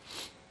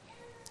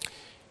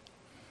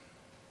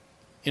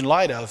 In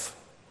light of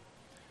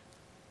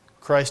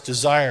Christ's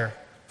desire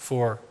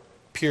for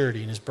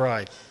purity in his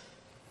bride,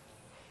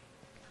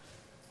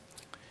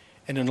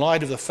 and in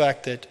light of the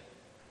fact that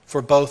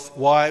for both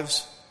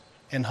wives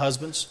and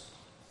husbands,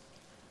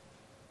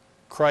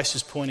 Christ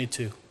is pointed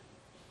to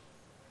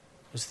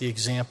as the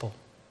example.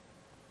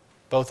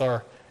 Both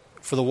are,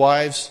 for the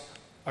wives,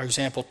 our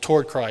example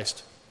toward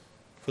Christ.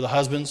 For the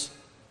husbands,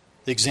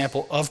 the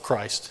example of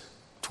Christ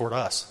toward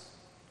us.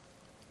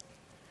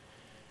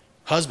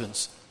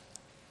 Husbands,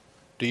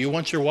 do you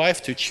want your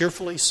wife to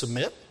cheerfully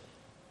submit?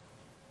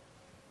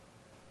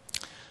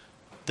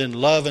 Then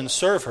love and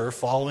serve her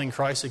following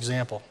Christ's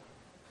example.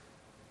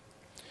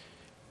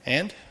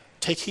 And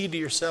take heed to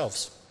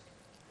yourselves,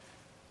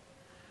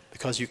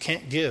 because you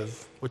can't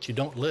give what you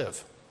don't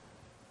live.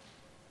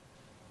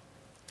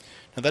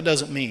 Now that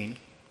doesn't mean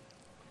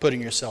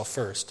putting yourself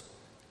first,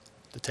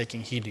 to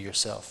taking heed to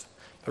yourself,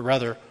 but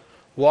rather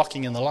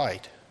walking in the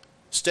light,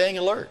 staying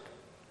alert,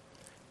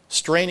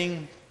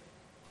 straining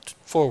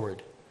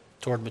forward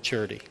toward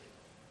maturity.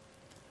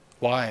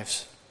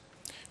 Wives,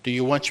 do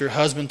you want your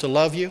husband to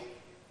love you?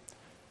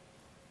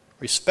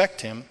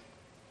 Respect him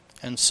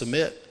and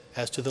submit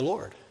as to the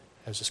Lord,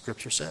 as the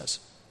Scripture says.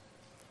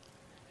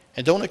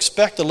 And don't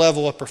expect a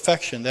level of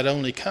perfection that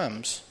only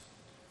comes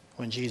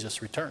when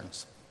Jesus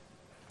returns.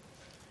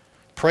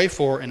 Pray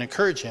for and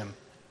encourage him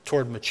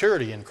toward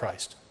maturity in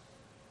Christ.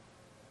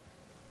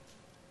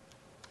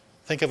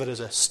 Think of it as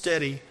a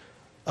steady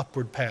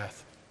upward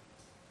path,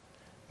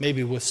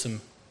 maybe with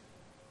some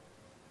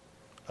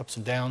ups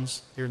and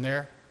downs here and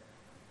there,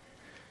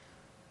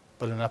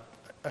 but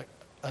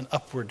an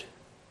upward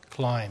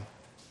climb,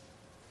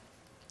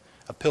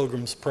 a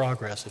pilgrim's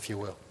progress, if you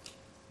will.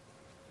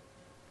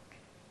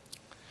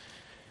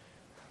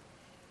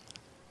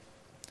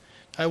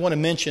 I want to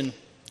mention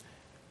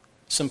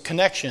some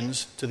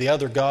connections to the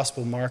other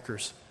gospel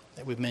markers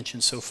that we've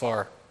mentioned so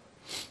far.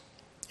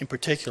 In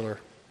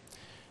particular,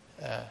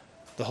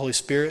 the Holy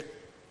Spirit,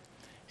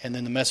 and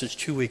then the message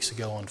 2 weeks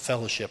ago on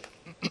fellowship.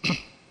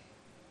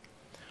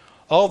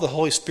 All of the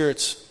Holy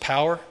Spirit's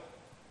power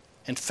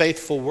and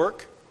faithful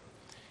work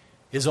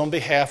is on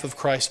behalf of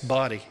Christ's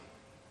body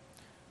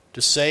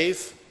to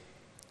save,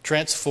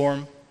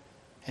 transform,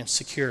 and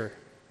secure.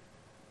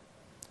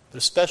 But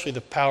especially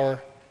the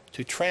power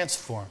to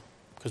transform,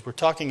 because we're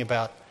talking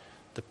about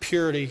the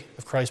purity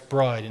of Christ's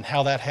bride and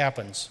how that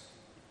happens.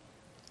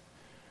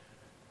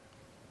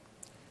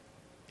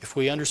 If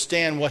we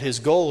understand what his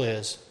goal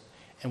is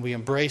and we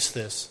embrace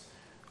this,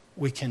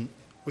 we can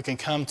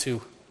come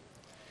to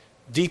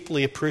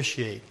deeply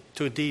appreciate,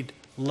 to indeed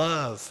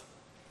love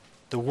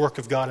the work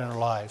of God in our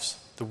lives,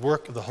 the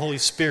work of the Holy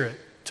Spirit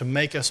to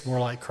make us more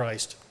like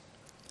Christ.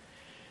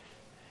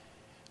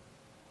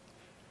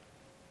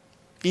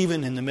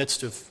 Even in the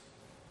midst of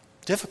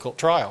difficult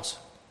trials,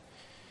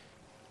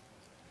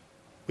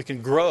 we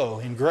can grow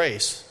in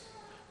grace,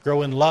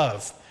 grow in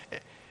love.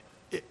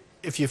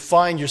 If you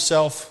find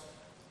yourself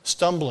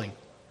stumbling,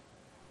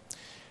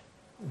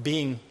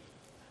 being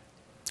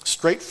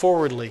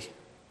straightforwardly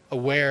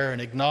aware and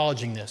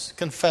acknowledging this,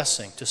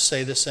 confessing to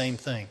say the same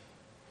thing.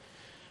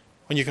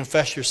 When you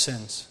confess your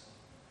sins,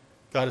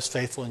 God is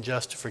faithful and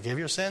just to forgive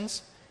your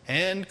sins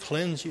and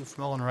cleanse you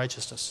from all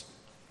unrighteousness.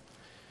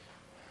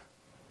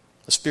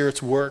 The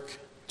Spirit's work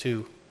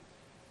to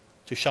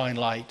shine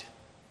light,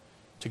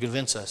 to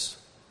convince us.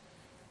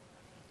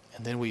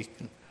 And then we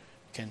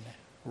can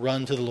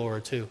run to the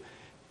Lord to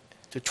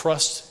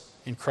trust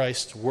in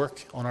Christ's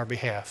work on our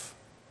behalf.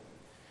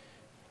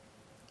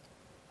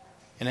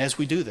 And as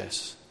we do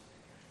this,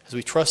 as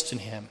we trust in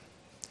him,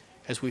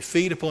 as we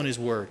feed upon his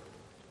word,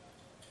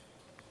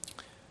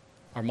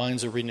 our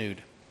minds are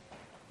renewed.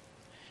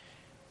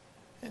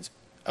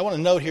 I want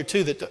to note here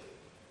too that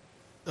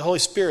the Holy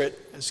Spirit,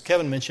 as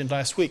Kevin mentioned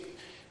last week,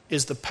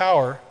 is the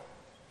power.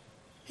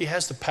 He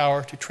has the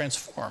power to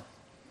transform.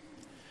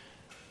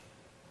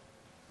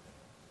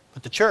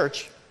 But the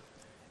church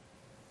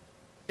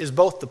is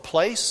both the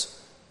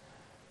place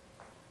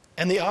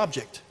and the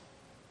object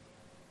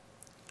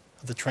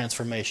of the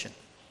transformation.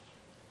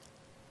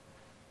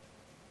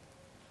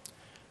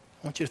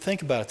 I want you to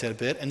think about that a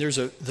bit. And there's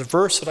the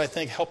verse that I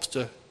think helps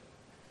to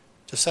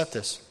set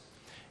this.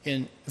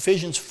 In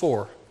Ephesians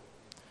 4,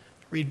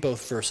 read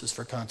both verses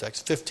for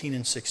context, 15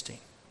 and 16.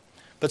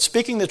 But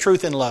speaking the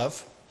truth in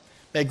love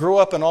may grow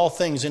up in all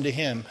things into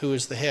him who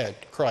is the head,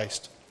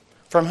 Christ,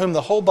 from whom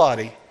the whole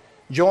body,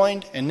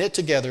 joined and knit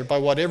together by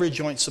what every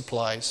joint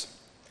supplies,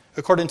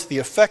 according to the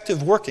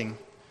effective working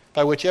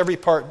by which every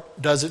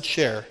part does its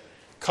share,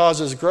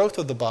 causes growth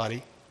of the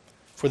body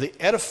for the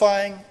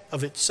edifying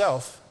of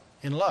itself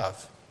in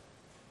love.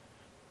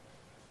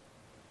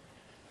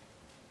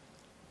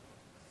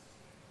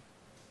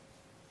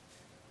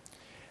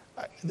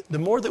 The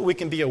more that we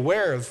can be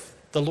aware of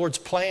the Lord's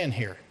plan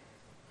here,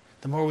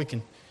 the more we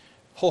can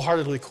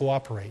wholeheartedly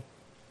cooperate.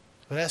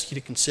 I would ask you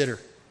to consider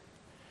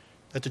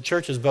that the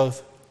church is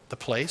both the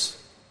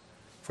place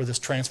for this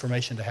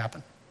transformation to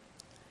happen,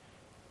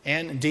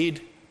 and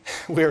indeed,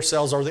 we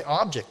ourselves are the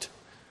object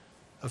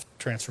of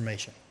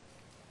transformation.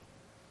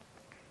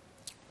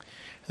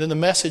 And then the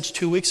message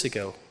 2 weeks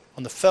ago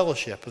on the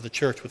fellowship of the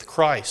church with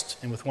Christ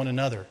and with one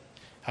another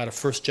out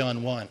of 1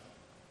 John 1.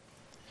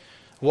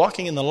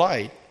 Walking in the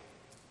light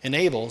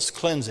enables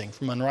cleansing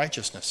from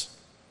unrighteousness.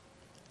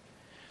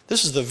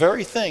 This is the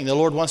very thing the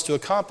Lord wants to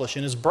accomplish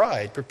in his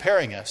bride,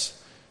 preparing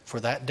us for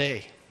that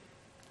day,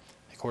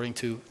 according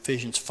to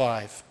Ephesians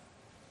 5.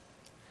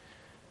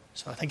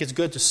 So I think it's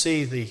good to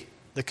see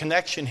the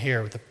connection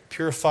here with the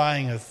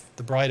purifying of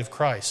the bride of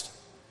Christ,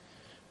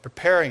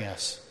 preparing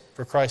us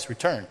for Christ's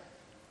return.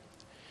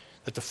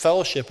 That the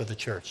fellowship of the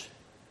church,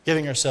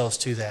 giving ourselves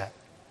to that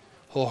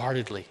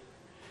wholeheartedly,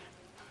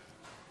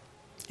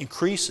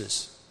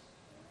 increases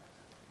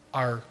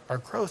our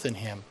growth in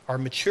him, our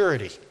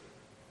maturity.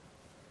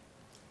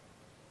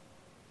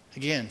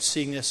 Again,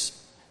 seeing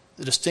this,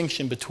 the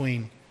distinction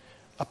between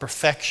a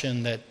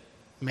perfection that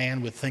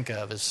man would think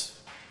of as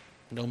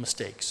no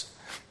mistakes.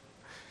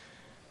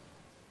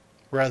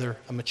 Rather,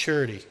 a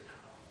maturity.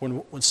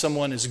 When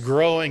someone is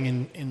growing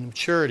in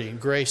maturity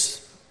and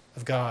grace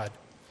of God,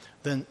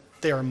 then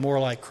they are more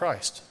like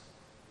Christ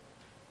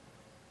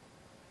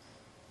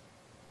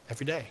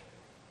every day.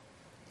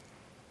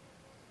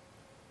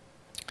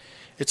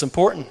 It's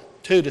important,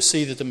 too, to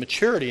see that the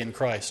maturity in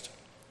Christ,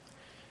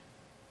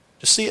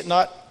 to see it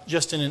not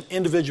just in an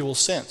individual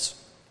sense,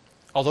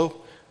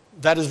 although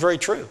that is very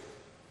true,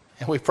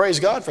 and we praise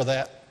God for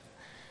that,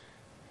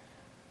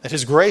 that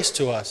his grace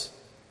to us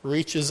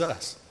reaches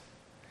us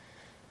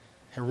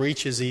and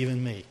reaches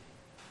even me.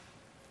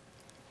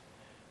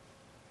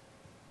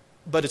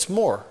 But it's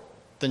more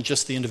than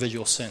just the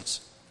individual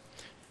sense.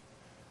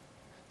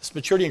 This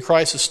maturity in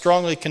Christ is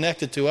strongly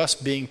connected to us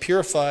being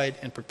purified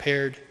and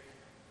prepared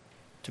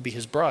to be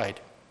his bride.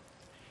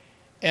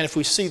 And if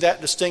we see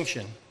that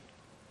distinction,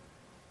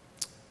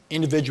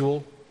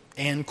 individual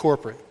and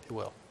corporate, if you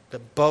will,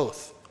 that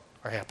both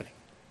are happening,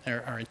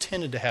 are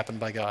intended to happen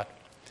by God,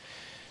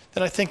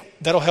 then I think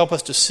that'll help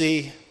us to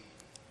see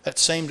that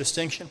same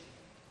distinction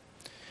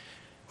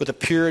with the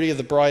purity of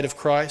the bride of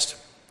Christ.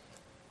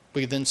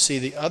 We then see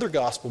the other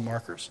gospel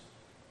markers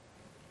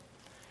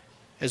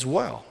as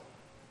well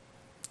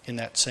in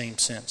that same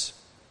sense,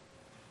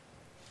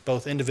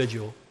 both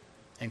individual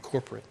and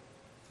corporate.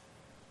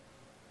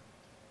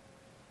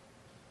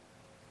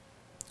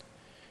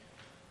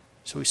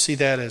 So we see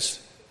that as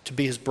to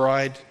be his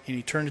bride in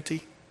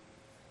eternity.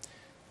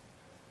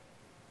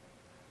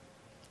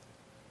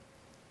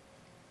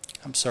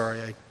 I'm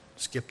sorry, I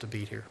skipped a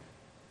beat here.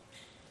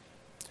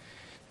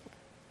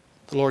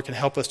 The Lord can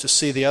help us to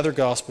see the other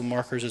gospel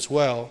markers as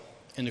well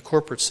in the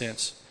corporate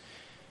sense,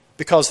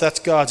 because that's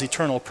God's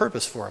eternal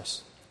purpose for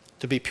us,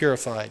 to be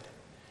purified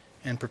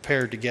and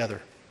prepared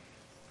together.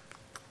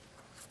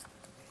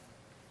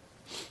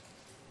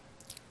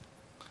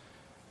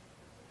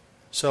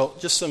 So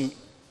just some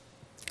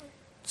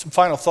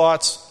final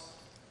thoughts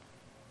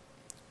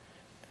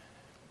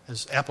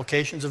as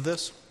applications of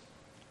this.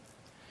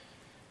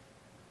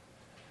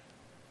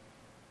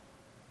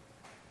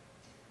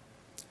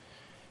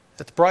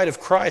 That the bride of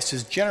Christ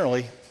is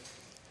generally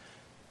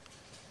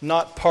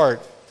not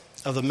part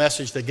of the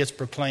message that gets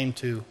proclaimed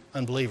to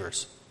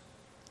unbelievers.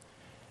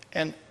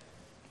 And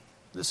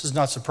this is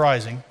not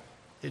surprising.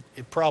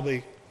 It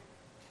probably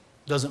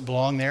doesn't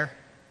belong there.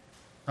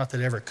 Not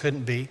that it ever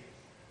couldn't be,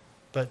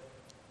 but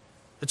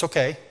it's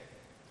okay.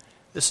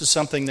 This is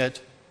something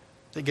that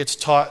gets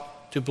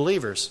taught to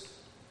believers.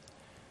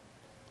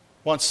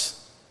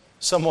 Once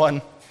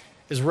someone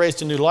is raised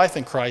to new life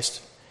in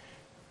Christ,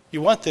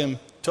 you want them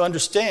to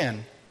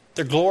understand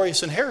their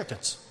glorious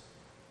inheritance.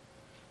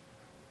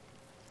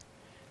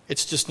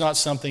 It's just not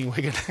something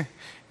we can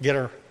get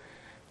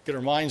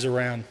our minds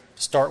around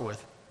to start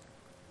with.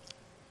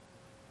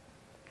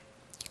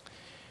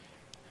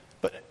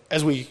 But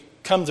as we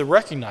come to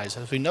recognize,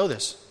 as we know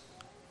this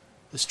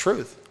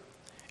truth,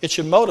 it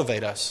should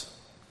motivate us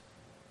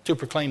to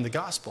proclaim the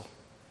gospel.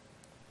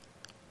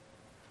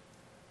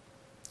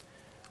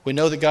 We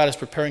know that God is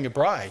preparing a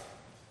bride.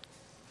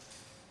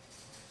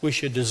 We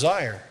should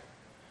desire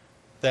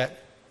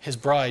that his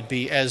bride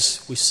be,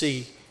 as we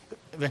see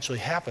eventually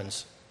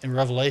happens in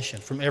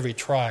Revelation, from every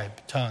tribe,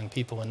 tongue,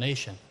 people, and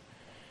nation.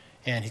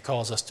 And he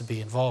calls us to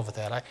be involved with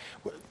that.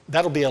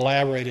 That'll be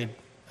elaborated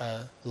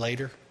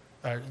later,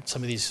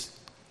 some of these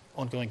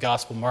ongoing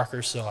gospel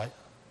markers, so I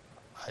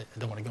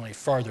don't want to go any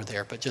farther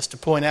there, but just to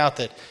point out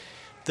that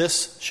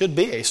this should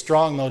be a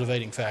strong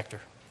motivating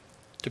factor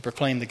to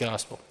proclaim the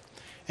gospel.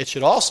 It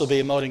should also be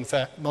a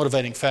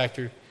motivating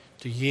factor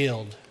to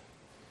yield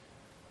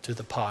to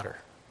the potter,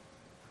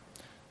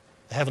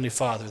 the Heavenly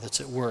Father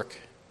that's at work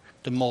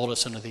to mold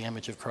us into the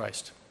image of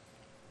Christ.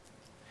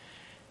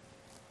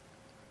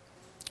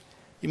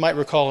 You might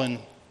recall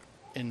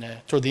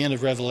toward the end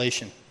of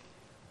Revelation,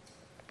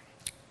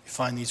 you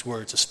find these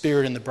words, "The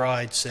Spirit and the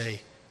bride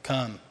say,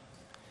 'Come.'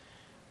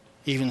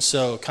 Even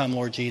so, come,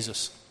 Lord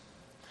Jesus."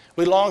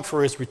 We long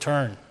for his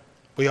return.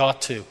 We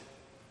ought to.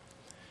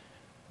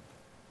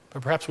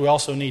 But perhaps we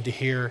also need to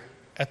hear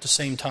at the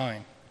same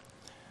time,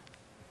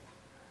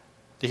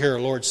 to hear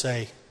our Lord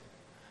say,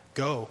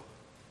 "Go.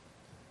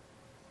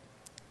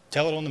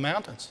 Tell it on the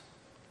mountains."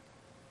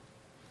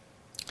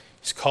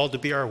 He's called to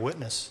be our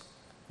witness.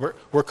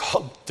 We're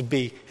called to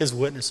be his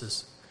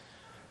witnesses.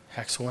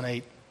 Acts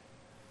 1:8.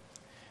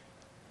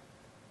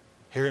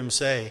 Hear him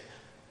say,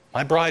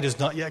 "My bride is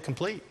not yet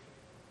complete.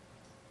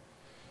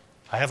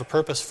 I have a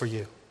purpose for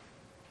you,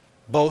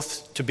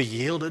 both to be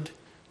yielded,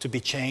 to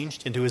be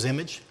changed into his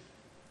image,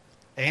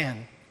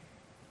 and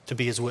to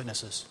be his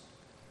witnesses."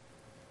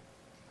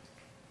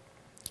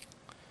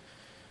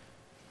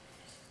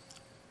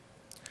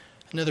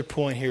 Another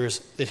point here is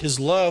that his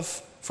love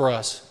for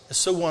us is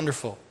so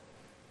wonderful.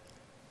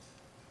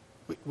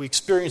 We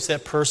experience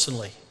that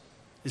personally.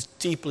 It's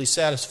deeply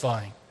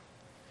satisfying.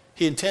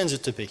 He intends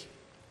it to be.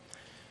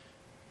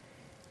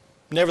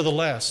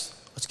 Nevertheless,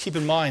 let's keep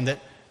in mind that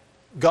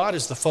God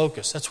is the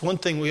focus. That's one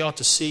thing we ought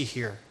to see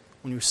here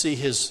when we see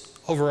his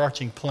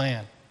overarching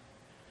plan.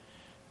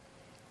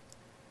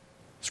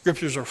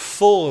 Scriptures are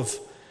full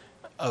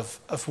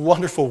of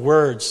wonderful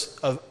words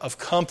of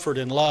comfort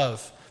and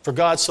love. For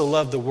God so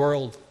loved the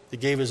world that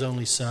gave his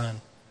only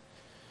Son,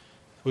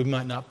 we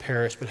might not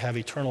perish but have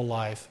eternal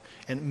life,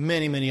 and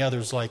many, many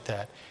others like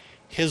that.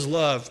 His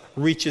love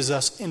reaches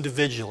us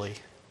individually,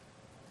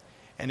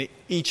 and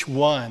each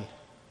one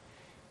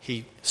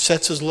he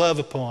sets his love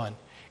upon,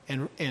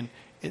 and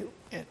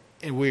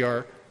we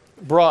are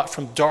brought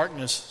from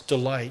darkness to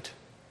light,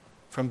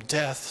 from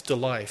death to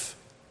life.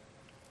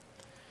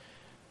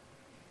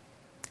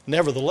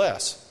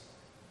 Nevertheless,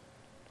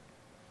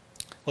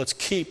 let's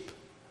keep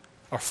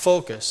our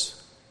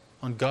focus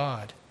on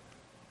God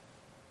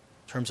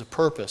in terms of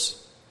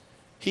purpose.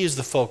 He is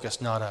the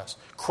focus, not us.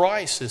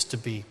 Christ is to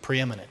be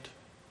preeminent,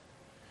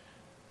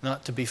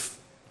 not to be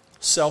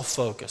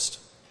self-focused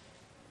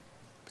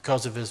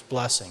because of his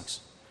blessings.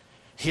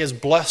 He has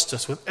blessed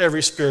us with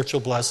every spiritual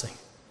blessing.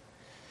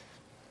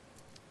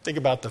 Think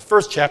about the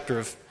first chapter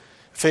of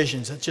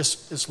Ephesians. It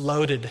just is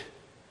loaded. It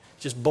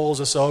just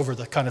bowls us over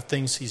the kind of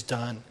things he's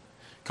done,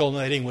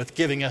 culminating with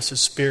giving us his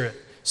Spirit,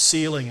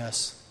 sealing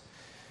us.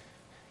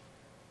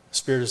 The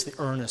Spirit is the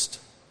earnest,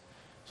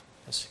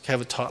 as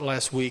Kevin taught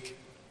last week.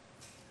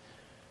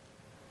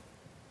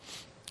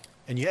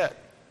 And yet,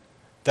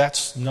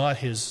 that's not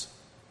his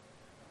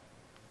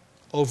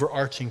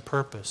overarching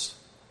purpose.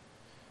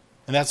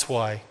 And that's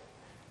why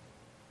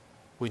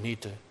we need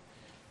to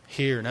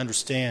hear and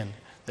understand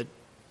that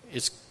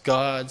it's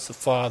God's, the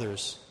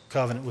Father's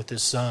covenant with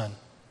his Son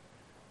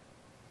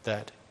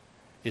that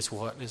is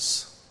what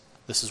this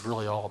is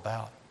really all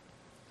about.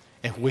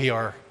 And we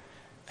are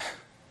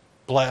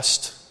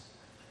blessed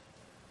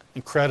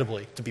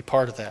incredibly to be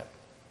part of that.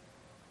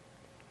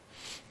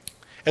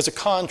 As a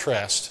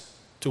contrast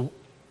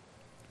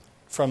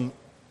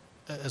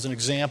as an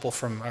example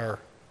from our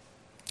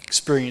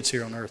experience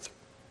here on earth,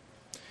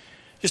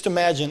 just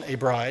imagine a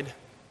bride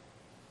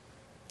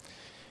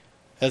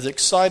as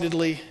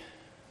excitedly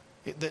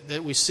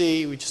that we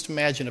see. We just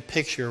imagine a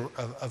picture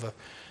of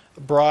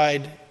a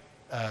bride,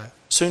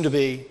 soon to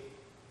be,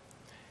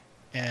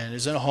 and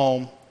is in a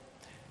home,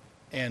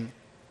 and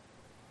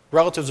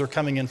relatives are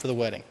coming in for the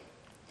wedding.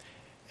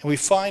 And we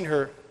find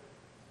her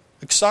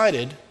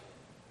excited,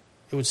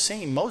 it would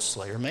seem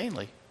mostly or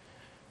mainly,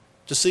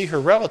 to see her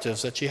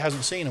relatives that she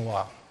hasn't seen in a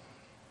while.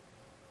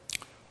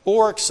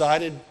 Or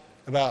excited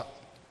about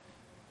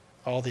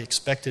all the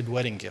expected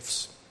wedding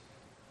gifts.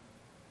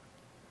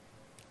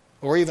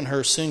 Or even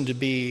her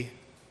soon-to-be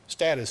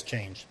status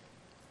change.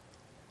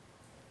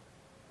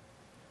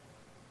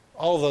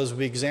 All of those would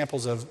be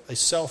examples of a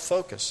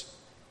self-focus.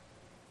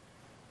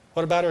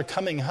 What about her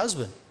coming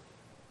husband?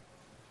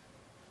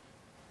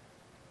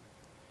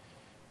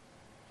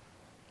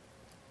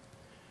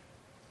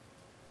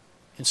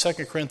 In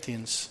 2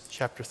 Corinthians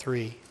chapter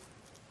 3,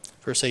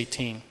 verse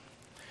 18,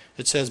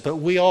 it says, "But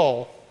we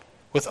all,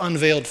 with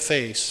unveiled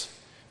face,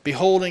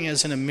 beholding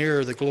as in a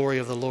mirror the glory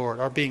of the Lord,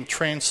 are being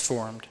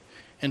transformed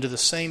into the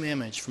same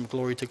image from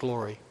glory to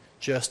glory,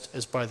 just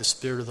as by the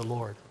Spirit of the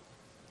Lord."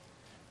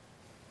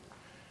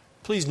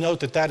 Please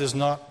note that that is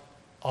not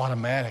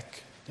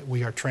automatic, that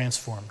we are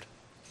transformed.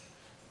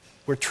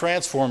 We're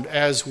transformed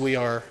as we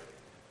are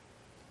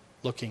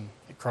looking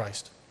at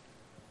Christ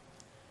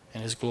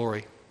and his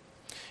glory.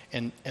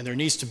 And there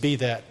needs to be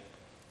that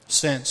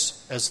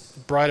sense as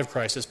the bride of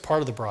Christ, as part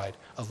of the bride,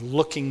 of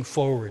looking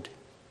forward.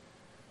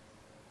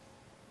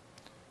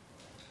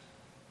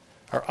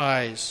 Our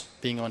eyes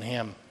being on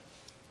him.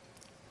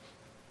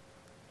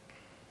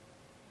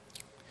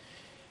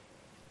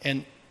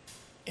 And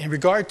in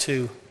regard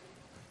to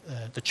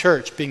the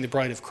church being the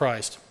bride of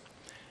Christ,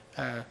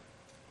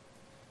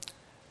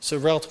 it's a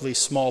relatively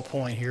small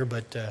point here,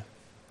 but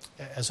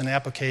as an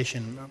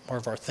application, more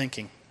of our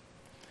thinking.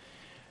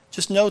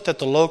 Just note that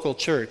the local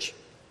church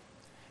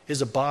is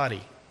a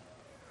body,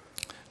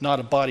 not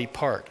a body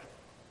part.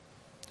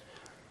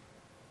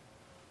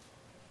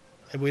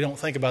 And we don't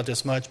think about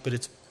this much, but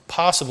it's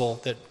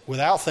possible that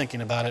without thinking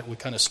about it, we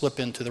kind of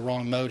slip into the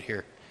wrong mode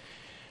here.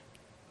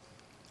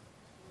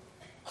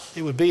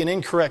 It would be an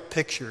incorrect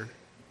picture,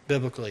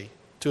 biblically,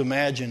 to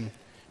imagine,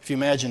 if you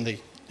imagine the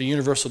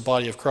universal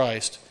body of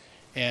Christ,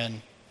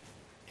 and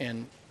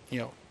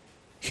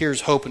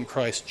here's Hope in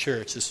Christ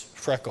Church, this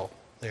freckle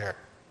there,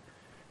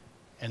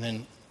 and then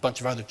a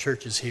bunch of other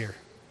churches here.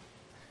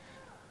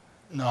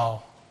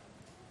 No,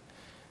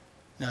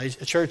 a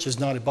church is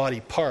not a body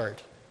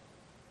part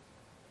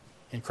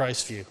in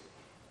Christ's view.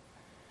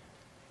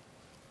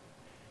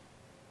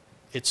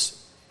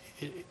 It's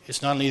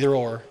not an either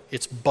or,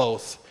 it's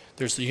both.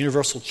 There's the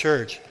universal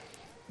church,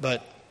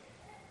 but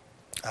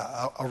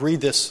I'll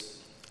read this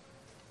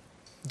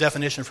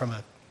definition from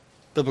a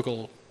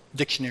biblical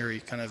dictionary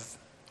kind of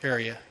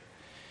area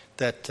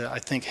that I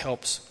think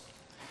helps.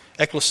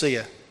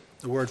 Ecclesia,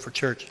 the word for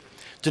church,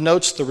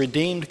 denotes the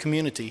redeemed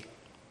community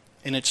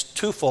in its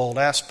twofold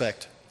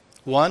aspect.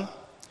 One,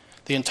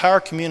 the entire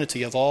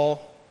community of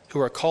all who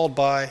are called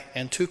by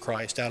and to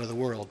Christ out of the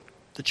world,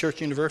 the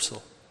church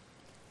universal.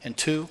 And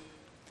two,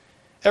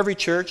 every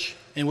church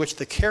in which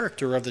the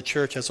character of the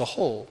church as a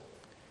whole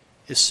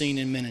is seen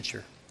in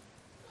miniature.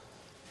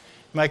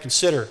 You might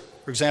consider,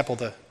 for example,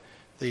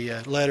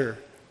 the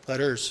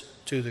letters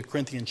to the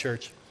Corinthian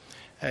church.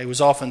 He was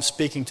often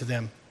speaking to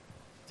them.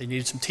 They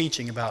needed some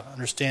teaching about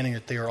understanding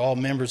that they are all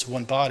members of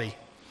one body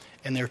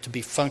and they're to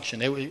be function.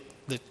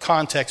 The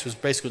context was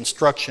basically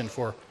instruction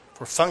for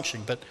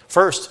function. But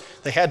first,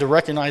 they had to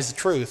recognize the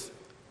truth,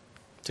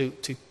 to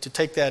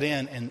take that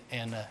in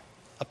and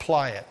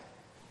apply it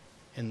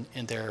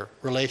in their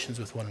relations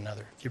with one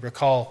another. If you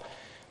recall,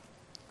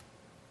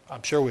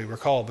 I'm sure we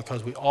recall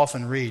because we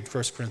often read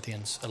 1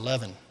 Corinthians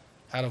 11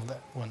 out of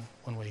that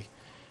when we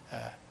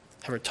have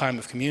our time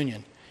of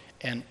communion.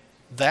 And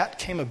that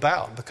came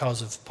about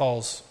because of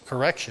Paul's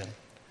correction,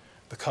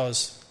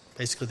 because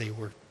basically they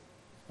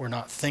were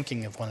not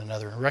thinking of one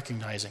another and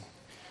recognizing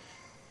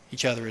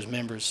each other as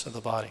members of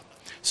the body.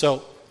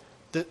 So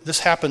this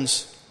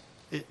happens,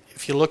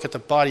 if you look at the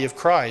body of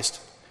Christ,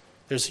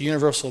 there's the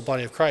universal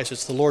body of Christ.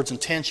 It's the Lord's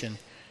intention.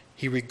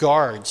 He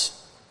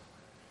regards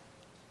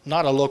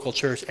not a local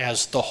church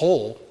as the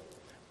whole,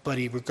 but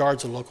he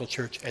regards a local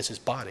church as his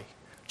body,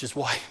 which is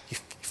why you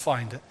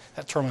find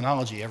that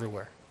terminology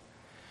everywhere.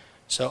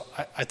 So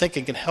I think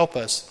it can help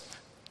us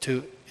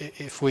to,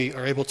 if we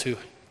are able to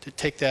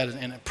take that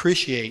and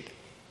appreciate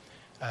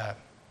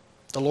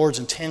the Lord's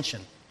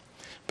intention.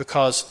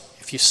 Because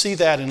if you see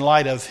that in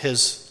light of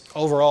His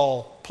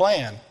overall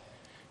plan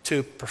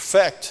to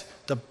perfect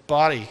the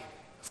body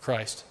of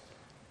Christ,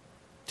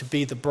 to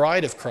be the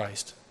bride of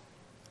Christ,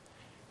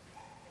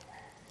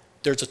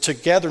 there's a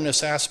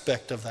togetherness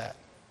aspect of that.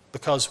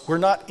 Because we're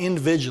not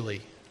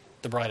individually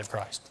the bride of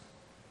Christ.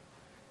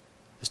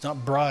 It's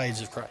not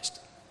brides of Christ.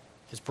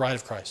 It's bride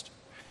of Christ.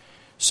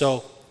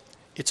 So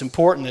it's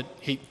important that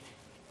He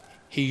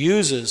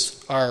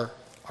uses our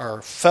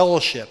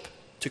fellowship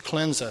to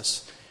cleanse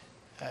us,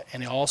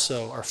 and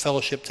also our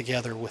fellowship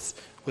together with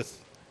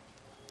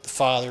the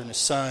Father and His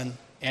Son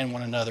and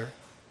one another,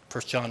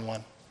 1 John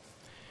 1.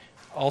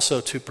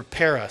 Also to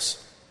prepare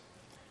us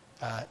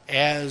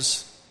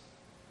as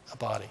a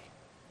body.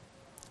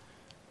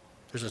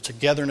 There's a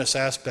togetherness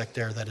aspect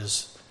there that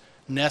is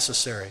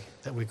necessary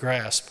that we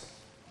grasp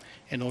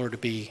in order to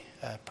be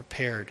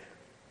prepared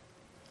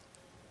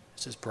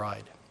as His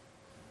bride.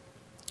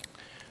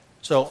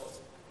 So,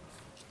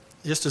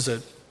 just as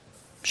a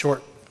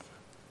short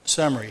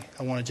summary,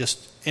 I want to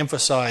just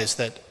emphasize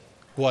that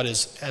what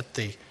is at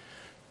the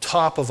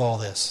top of all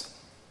this,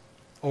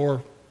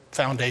 or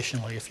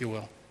foundationally, if you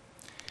will,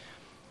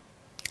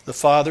 the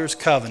Father's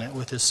covenant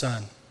with His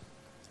Son.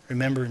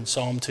 Remember in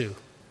Psalm 2,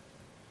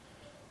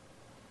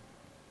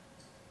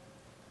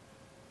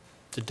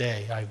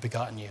 today I have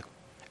begotten you.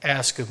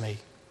 Ask of me,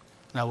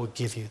 and I will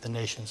give you the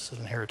nations of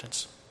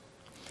inheritance.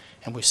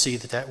 And we see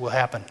that will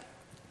happen.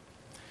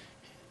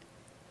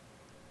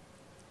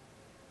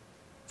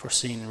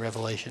 Foreseen in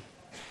Revelation.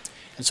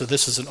 And so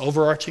this is an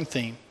overarching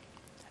theme,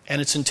 and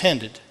it's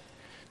intended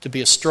to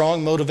be a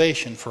strong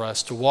motivation for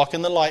us to walk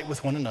in the light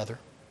with one another,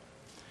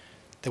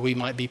 that we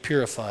might be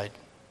purified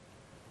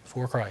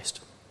for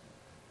Christ.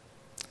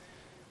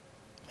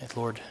 May the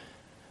Lord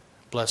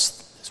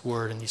bless His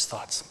word and these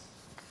thoughts.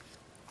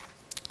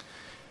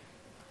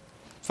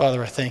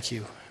 Father, I thank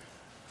you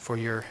for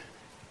your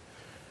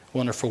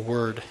wonderful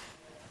word.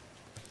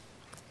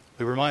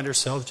 We remind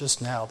ourselves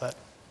just now that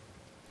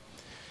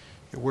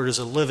your word is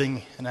a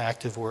living and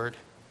active word,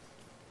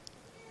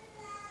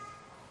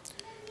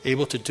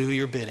 able to do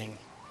your bidding,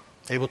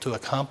 able to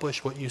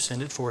accomplish what you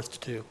send it forth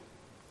to do.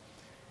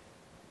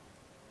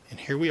 And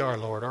here we are,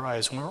 Lord, our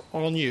eyes are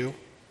on you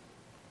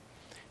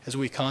as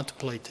we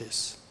contemplate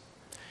this,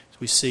 as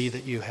we see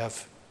that you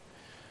have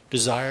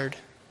desired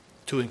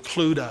to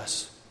include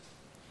us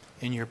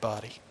in your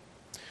body,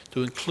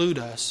 to include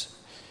us,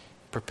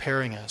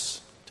 preparing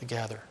us to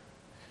gather,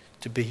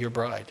 to be your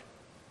bride.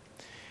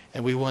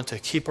 And we want to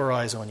keep our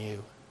eyes on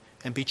you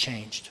and be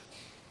changed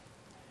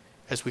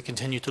as we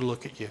continue to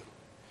look at you.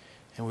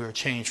 And we are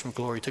changed from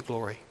glory to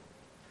glory.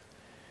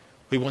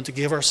 We want to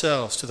give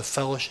ourselves to the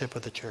fellowship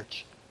of the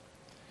church.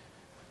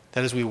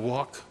 That as we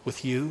walk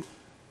with you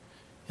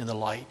in the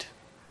light,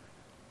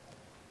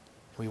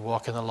 we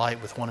walk in the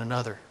light with one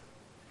another,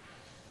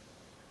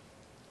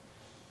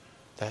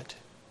 that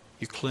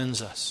you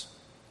cleanse us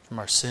from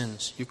our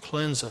sins. You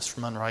cleanse us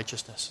from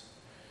unrighteousness.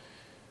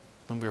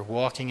 When we're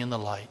walking in the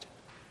light,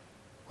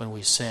 when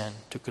we sin,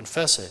 to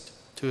confess it,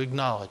 to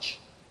acknowledge,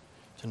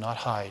 to not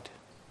hide.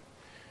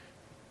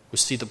 We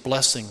see the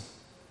blessing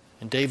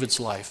in David's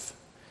life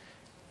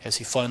as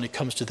he finally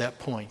comes to that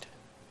point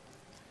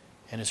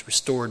and is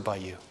restored by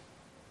you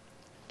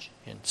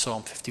in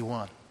Psalm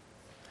 51.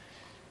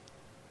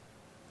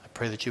 I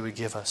pray that you would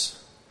give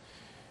us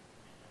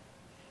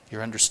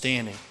your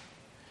understanding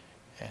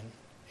and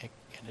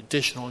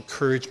additional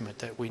encouragement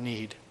that we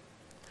need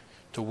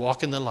to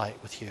walk in the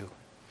light with you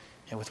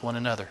and with one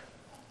another,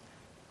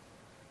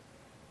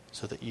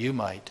 so that you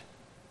might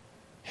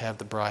have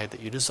the bride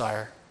that you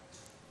desire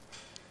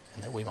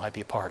and that we might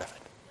be a part of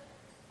it.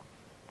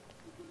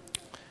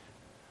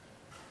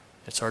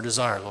 It's our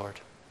desire, Lord.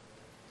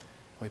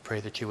 We pray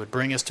that you would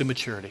bring us to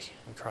maturity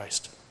in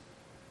Christ.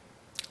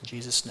 In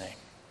Jesus' name,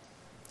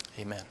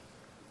 amen.